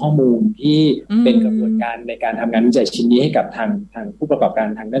คืนข้อมูลที่เป็นกระบวนการในการทำงานวิจัยชิ้นนี้ให้กับทางผู้ประกอบการ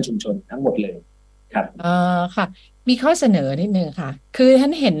ทางด้านชุมชนทั้งหมดเลยครับค่ะมีข้อเสนอนิดนึงค่ะคือท่า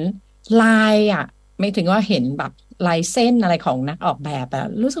นเห็นลายไม่ถึงว่าเห็นแบบลายเส้นอะไรของนักออกแบบ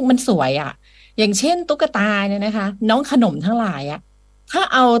รู้สึกมันสวยอย่างเช่นตุ๊กตาเนี่ยนะคะน้องขนมทั้งหลายถ้า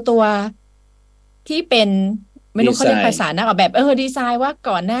เอาตัวที่เป็นไม่รู้เขาเรียกภาษานักออกแบบดีไซน์ว่า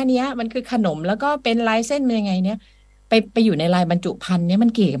ก่อนหน้านี้มันคือขนมแล้วก็เป็นลายเส้นเป็นยังไงเนี่ยไปอยู่ในลายบรรจุภัณฑ์เนี่ยมัน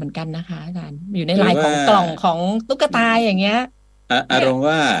เก๋เหมือนกันนะคะอาจารย์อยู่ในลายของกล่องของตุ๊กตาอย่างเงี้ยอารมณ์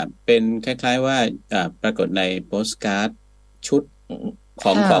ว่าเป็นคล้ายๆว่าปรากฏในโปสการ์ดชุดข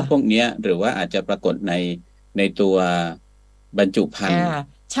องพวกนี้หรือว่าอาจจะปรากฏในตัวบรรจุภัณฑ์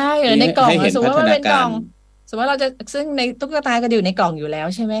ใช่ในกล่องสมมติว่าเป็นกล่องสมมติว่าเราจะซึ่งในตุ๊กตาก็อยู่ในกล่องอยู่แล้ว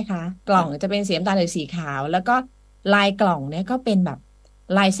ใช่ไหมคะกล่องจะเป็นสีน้ำตาลหรือสีขาวแล้วก็ลายกล่องเนี่ยก็เป็นแบบ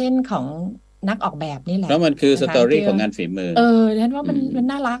ลายเส้นของนักออกแบบนี่แหละแล้วมันคือสตอรี่ของงานฝีมือฉันว่ามัน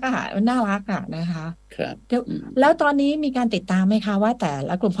น่ารักมันน่ารักนะคะครับแล้วตอนนี้มีการติดตามไหมคะว่าแต่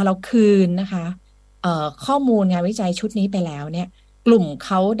ละกลุ่มพอเราคืนนะคะข้อมูลงานวิจัยชุดนี้ไปแล้วเนี่ยกลุ่มเ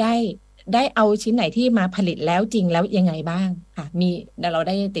ขาได้เอาชิ้นไหนที่มาผลิตแล้วจริงแล้วยังไงบ้างค่ะมีเราไ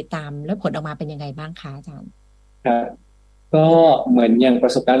ด้ติดตามแล้วผลออกมาเป็นยังไงบ้างคะอาจารย์ครับก็เหมือนอย่างปร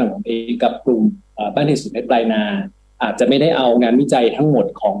ะสบการณ์ของผมเองกับกลุ่มบ้านเด็กสุดเพชรปลายนาอาจจะไม่ได้เอางานวิจัยทั้งหมด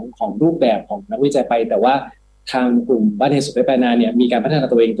ของรูปแบบของนักวิจัยไปแต่ว่าทางกลุ่มบ้านเด็กสุดเพชรปลายนาเนี่ยมีการพัฒนา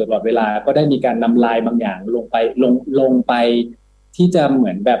ตัวเองตลอดเวลาก็ได้มีการนำลายบางอย่างลงไปที่จะเหมื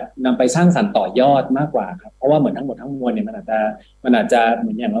อนแบบนำไปสร้างสรรค์ต่อยอดมากกว่าครับเพราะว่าเหมือนทั้งหมดทั้งมวลเนี่ยมันอาจจะเห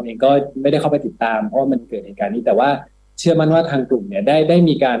มือนอย่างเราเองก็ไม่ได้เข้าไปติดตามเพราะว่ามันเกิดเหตุการณ์นี้แต่ว่าเชื่อมั่นว่าทางกลุ่มเนี่ยได้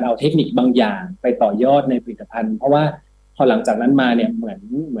มีการเอาเทคนิคบางอย่างไปต่อยอดในผลิตภัณฑ์เพราะว่าพอหลังจากนั้นมาเนี่ยเห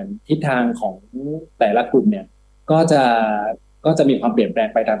มือนทิศทางของแต่ละกลุ่มเนี่ยก็จะมีความเปลี่ยนแปลง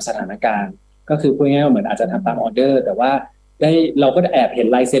ไปตามสถานการณ์ก็คือพูดง่ายๆว่าเหมือนอาจจะทำตามออเดอร์แต่ว่าเราก็แอบเห็น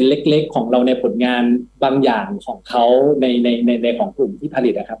ลายเซ็นเล็กๆของเราในผลงานบางอย่างของเขาในของกลุ่มที่ผลิ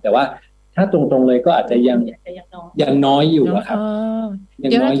ตนะครับแต่ว่าถ้าตรงๆเลยก็อาจจะยังน้อยอยู่ครับเ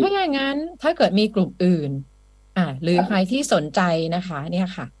ดี๋ยวถ้าอย่างนั้นถ้าเกิดมีกลุ่มอื่นหรือใครที่สนใจนะคะเนี่ย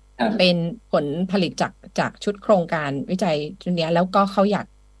ค่ะเป็นผลผลิตจากชุดโครงการวิจัยชุดนี้แล้วก็เขาอยาก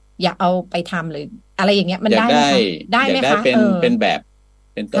เอาไปทำหรืออะไรอย่างเงี้ยมันได้ไหมคะได้ไหมคะเป็นแบบ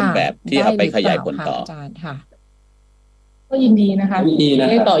เป็นต้นแบบที่เอาไปขยายผลต่ออาจารย์ค่ะก็ยินดีนะคะ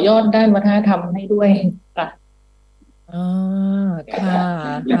ได้ต่อยอดด้านวัฒนธรรมให้ด้วยค่ะค่ะ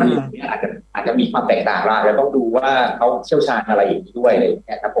อาจจะมีความแตกต่างเราต้องดูว่าเขาเชี่ยวชาญอะไรอย่างนี้ด้วยอะไรอย่างเ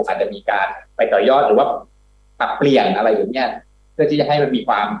งี้ยครับผมอาจจะมีการไปต่อยอดหรือว่าปรับเปลี่ยนอะไรอย่างเงี้ยเพื่อที่จะให้มันมีค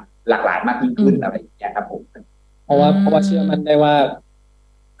วามหลากหลายมากยิ่งขึ้นอะไรอย่างเงี้ยครับผมเพราะว่าเชื่อมั่นได้ว่า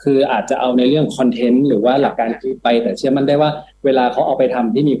คืออาจจะเอาในเรื่องคอนเทนต์หรือว่าหลักการคิดไปแต่เชื่อมั่นได้ว่าเวลาเขาเอาไปท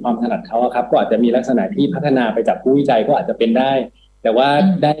ำที่มีความถนัดเขาครับก็อาจจะมีลักษณะที่พัฒนาไปจากผู้วิจัยก็อาจจะเป็นได้แต่ว่า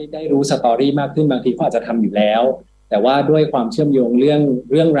ได้รู้สตอรี่มากขึ้นบางทีเขาอาจจะทำอยู่แล้วแต่ว่าด้วยความเชื่อมโยงเ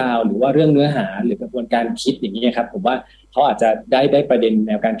รื่องราวหรือว่าเรื่องเนื้อหาหรือกระบวนการคิดอย่างนี้ครับผมว่าเขาอาจจะได้ประเด็นแ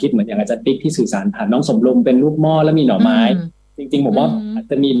นวการคิดเหมือนอย่างอาจารย์ติ๊กที่สื่อสารผ่านน้องสมรมเป็นรูปหม้อแล้วมีหน่อไม้จริงๆผมว่าอาจ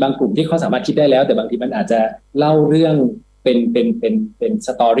จะมีบางกลุ่มที่เขาสามารถคิดได้แล้วแต่บางทีมันอาจจะเล่าเรื่องเป็นส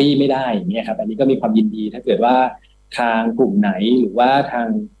ตอรี่ไม่ได้อย่างเงี้ยครับอันนี้ก็มีความยินดีถ้าเกิดว่าทางกลุ่มไหนหรือว่าท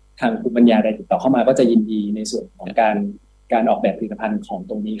างภูมิปัญญาใดติดต่อเข้ามาก็จะยินดีในส่วนของการออกแบบผลิตภัณฑ์ของ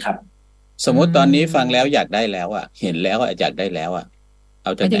ตรงนี้ครับสมมุติตอนนี้ฟังแล้วอยากได้แล้วเห็นแล้วอยากได้แล้วเอ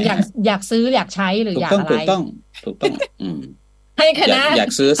าจากไหนอยากซื้ออยากใช้หรืออยากอะไรถูกต้อง ให้คณะอยา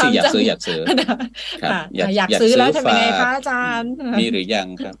กซื้อสิอยากซื้อครับอยากซื้อแล้วทำยังไงคะอาจารย์มีหรือยัง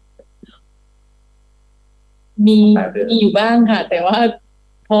ครับมีอยู่บ้างค่ะแต่ว่า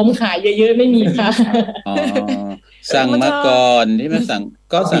พร้อมขายเยอะๆไม่มีค่ะอ๋อสั่งมาก่อนที่มาสั่ง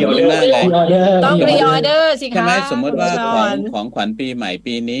ก็สั่งล่วงหน้าไงต้องพรีออเดอร์สิคะใช่ไหมสมมติว่าของขวัญปีใหม่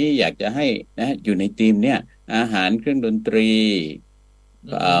ปีนี้อยากจะให้นะอยู่ในธีมเนี่ยอาหารเครื่องดนตรี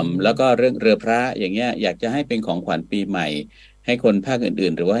แล้วก็เรื่องเรือพระอย่างเงี้ยอยากจะให้เป็นของขวัญปีใหม่ให้คนภาคอื่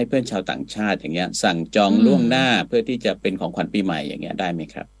นๆหรือว่าให้เพื่อนชาวต่างชาติอย่างเงี้ยสั่งจองล่วงหน้าเพื่อที่จะเป็นของขวัญปีใหม่อย่างเงี้ยได้ไหม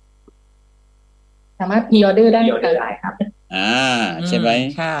ครับสามารถพรีออเดอร์ได้ครับใช่ไหม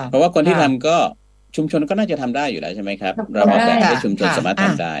เพราะว่าคนที่ทำก็ชุมชนก็น่าจะทำได้อยู่แล้วใช่ไหมครับเราออกแบบให้ชุมชนสามารถท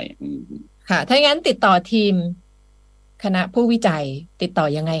ำได้ค่ะถ้างั้นติดต่อทีมคณะผู้วิจัยติดต่อ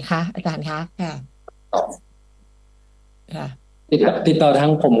ยังไงคะอาจารย์คะค่ะติดต่อทา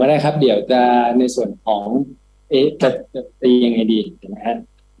งผมก็ได้ครับเดี๋ยวจะในส่วนของจะตียังไงดีนะฮะ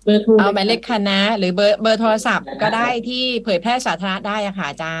เอาหมายเลขคณะหรือเบอร์โทรศัพท์ก็ได้ที่เผยแพร่สาธารณะได้ค่ะ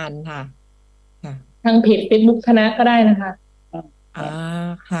อาจารย์ค่ะทางเพจ Facebook คณะก็ได้นะคะ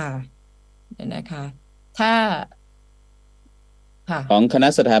ค่ะเดี๋ยวนะคะถ้าของคณะ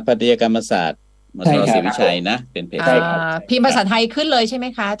สถาปัตยกรรมศาสตร์มศศรีวิชัยนะเป็นเพจพิมพ์ภาษาไทยขึ้นเลยใช่ไหม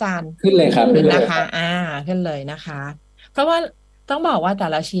คะอาจารย์ขึ้นเลยครับขึ้นนะคะขึ้นเลยนะคะเพราะว่าต้องบอกว่าแต่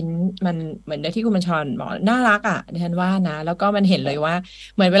ละชิ้นมันเหมือนที่คุณบัญชรบอกน่ารักดิฉันว่านะแล้วก็มันเห็นเลยว่า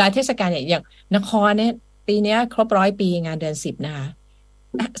เหมือนเวลาเทศกาลอย่างนครเนี่ยปีนี้ครบ100 ปีงานเดือน10นะคะ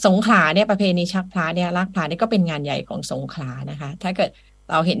สงขลาเนี่ยประเพณีชักพระเนี่ยลากพระนี่ก็เป็นงานใหญ่ของสงขลานะคะถ้าเกิด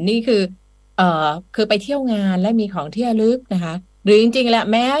เราเห็นนี่คือไปเที่ยวงานและมีของที่ระลึกนะคะหรือจริงๆแล้ว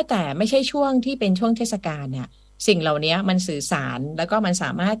แม้แต่ไม่ใช่ช่วงที่เป็นช่วงเทศกาลเนี่ยสิ่งเหล่านี้มันสื่อสารแล้วก็มันส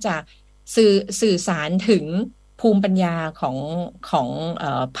ามารถจะสื่อสารถึงภูมิปัญญาของ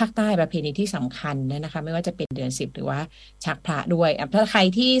ภาคใต้ประเพณีที่สำคัญนะคะไม่ว่าจะเป็นเดือน10หรือว่าชักพระด้วยถ้าใคร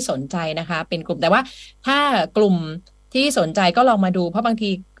ที่สนใจนะคะเป็นกลุ่มแต่ว่าถ้ากลุ่มที่สนใจก็ลองมาดูเพราะบางที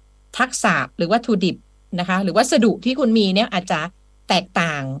ทักษะหรือวัตถุดิบนะคะหรือวัสดุที่คุณมีเนี่ยอาจจะแตก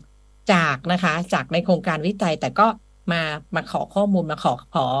ต่างจากนะคะจากในโครงการวิจัยแต่ก็มาขอข้อมูลมา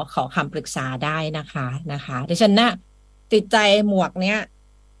ขอคำปรึกษาได้นะคะดิฉันน่ะติดใจหมวกเนี้ย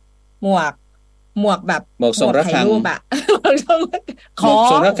หมวกแบบหมวกทรงระฆังของ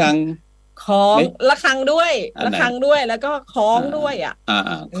ทรงระฆังของระฆังด้วยระฆังด้วยแล้วก็คล้องด้วย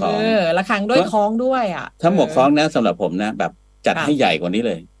ของระฆังด้วยคล้องด้วยถ้าหมวกคล้องนะสำหรับผมนะแบบจัดให้ใหญ่กว่านี้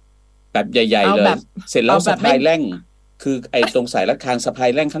เลยแบบใหญ่ๆเลยเสร็จแล้วสะพายแร่งคือไอ้ตรงสายระฆังสะพาย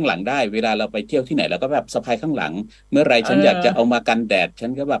แร่งข้างหลังได้เวลาเราไปเที่ยวที่ไหนเราก็แบบสะพายข้างหลังเมื่อไรฉันอยากจะเอามากันแดดฉั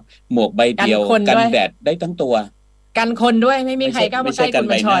นก็แบบหมวกใบเดียวกันแดดได้ทั้งตัวกันคนด้วยไม่มีใครเข้ามาใกล้คุณ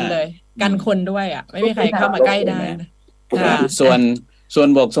บัญชรเลยกันคนด้วยไม่มีใครเข้ามาใกล้ได้ส่วน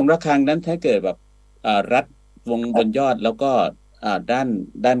หมวกทรงระฆังนั้นถ้าเกิดแบบรัดวงบนยอดแล้วก็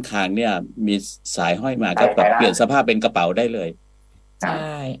ด้านคางเนี่ยมีสายห้อยมาก็แบบเปลี่ยนสภาพเป็นกระเป๋าได้เลยใ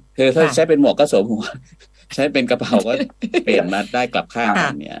ช่คือถ้าใช้เป็นหมวกก็สวมหัวใช้เป็นกระเป๋าก็เปลี่ยนมาได้กลับข้าง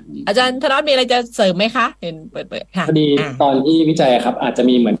เนี่ยอาจารย์ธนวัฒน์มีอะไรจะเสริมไหมคะเห็นเปิดค่ะพอดีตอนที่วิจัยครับอาจจะ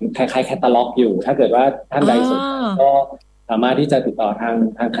มีเหมือนคล้ายๆแคตตาล็อกอยู่ถ้าเกิดว่าท่านใดสนใจก็สามารถที่จะติดต่อทาง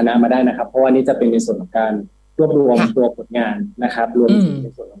คณะมาได้นะครับเพราะว่านี่จะเป็นในส่วนของการรวบรวมตัวผลงานนะครับรวมถึงใน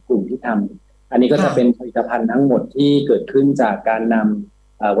ส่วนของกลุ่มที่ทำอันนี้ก็จะเป็นผลิตภัณฑ์ทั้งหมดที่เกิดขึ้นจากการน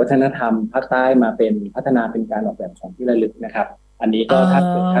ำวัฒนธรรมภาคใต้มาเป็นพัฒนาเป็นการออกแบบของที่ระลึกนะครับอันนี้ก็ถ้าเ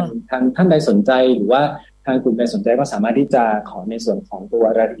กิดท่านใดสนใจหรือว่าทางกลุ่มใดสนใจก็สามารถที่จะขอในส่วนของตัว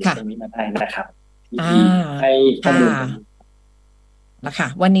รายละเอียดตรงนี้มาได้นะครับให้ข้อมูลนะคะ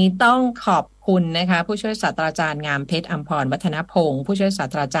วันนี้ต้องขอบคุณนะคะผู้ช่วยศาสตราจารย์งามเพชรอัมพรวัฒนพงศ์ผู้ช่วยศาส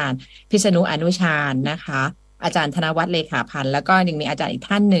ตราจารย์พิษณุอนุชาญนะคะอาจารย์ธนวัฒน์เลขาพันธ์แล้วก็ยังมีอาจารย์อีก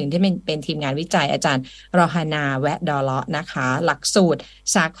ท่านหนึ่งที่เป็นทีมงานวิจัยอาจารย์รอฮานาแวะดอเลาะนะคะหลักสูตร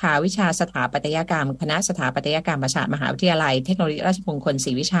สาขาวิชาสถาปัตยกรรมคณะสถาปัตยกรรมศาสตร์มหาวิทยาลัยเทคโนโลยีราชมงคลศ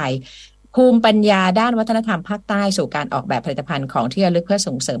รีวิชัยภูมิปัญญาด้านวัฒนธรรมภาคใต้สู่การออกแบบผลิตภัณฑ์ของที่ระลึกเพื่อ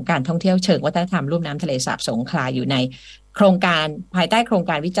ส่งเสริมการท่องเที่ยวเชิงวัฒนธรรมลุ่มน้ำทะเลสาบสงขลาอยู่ในโครงการภายใต้โครง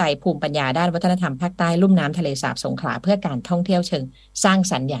การวิจัยภูมิปัญญาด้านวัฒนธรรมภาคใต้ลุ่มน้ำทะเลสาบสงขลาเพื่อการท่องเที่ยวเชิงสร้าง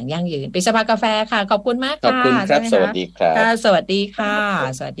สรรค์อย่างยั่งยืนปิดสภากาแฟค่ะขอบคุณมากค่ะขอบคุณครับสวัสดีครับสวัสดีค่ะ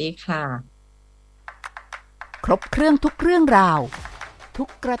สวัสดีค่ะครบเครื่องทุกเรื่องราวทุก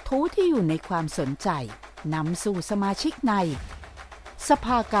กระทู้ที่อยู่ในความสนใจนำสู่สมาชิกในสภ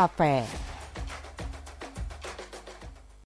ากาแฟ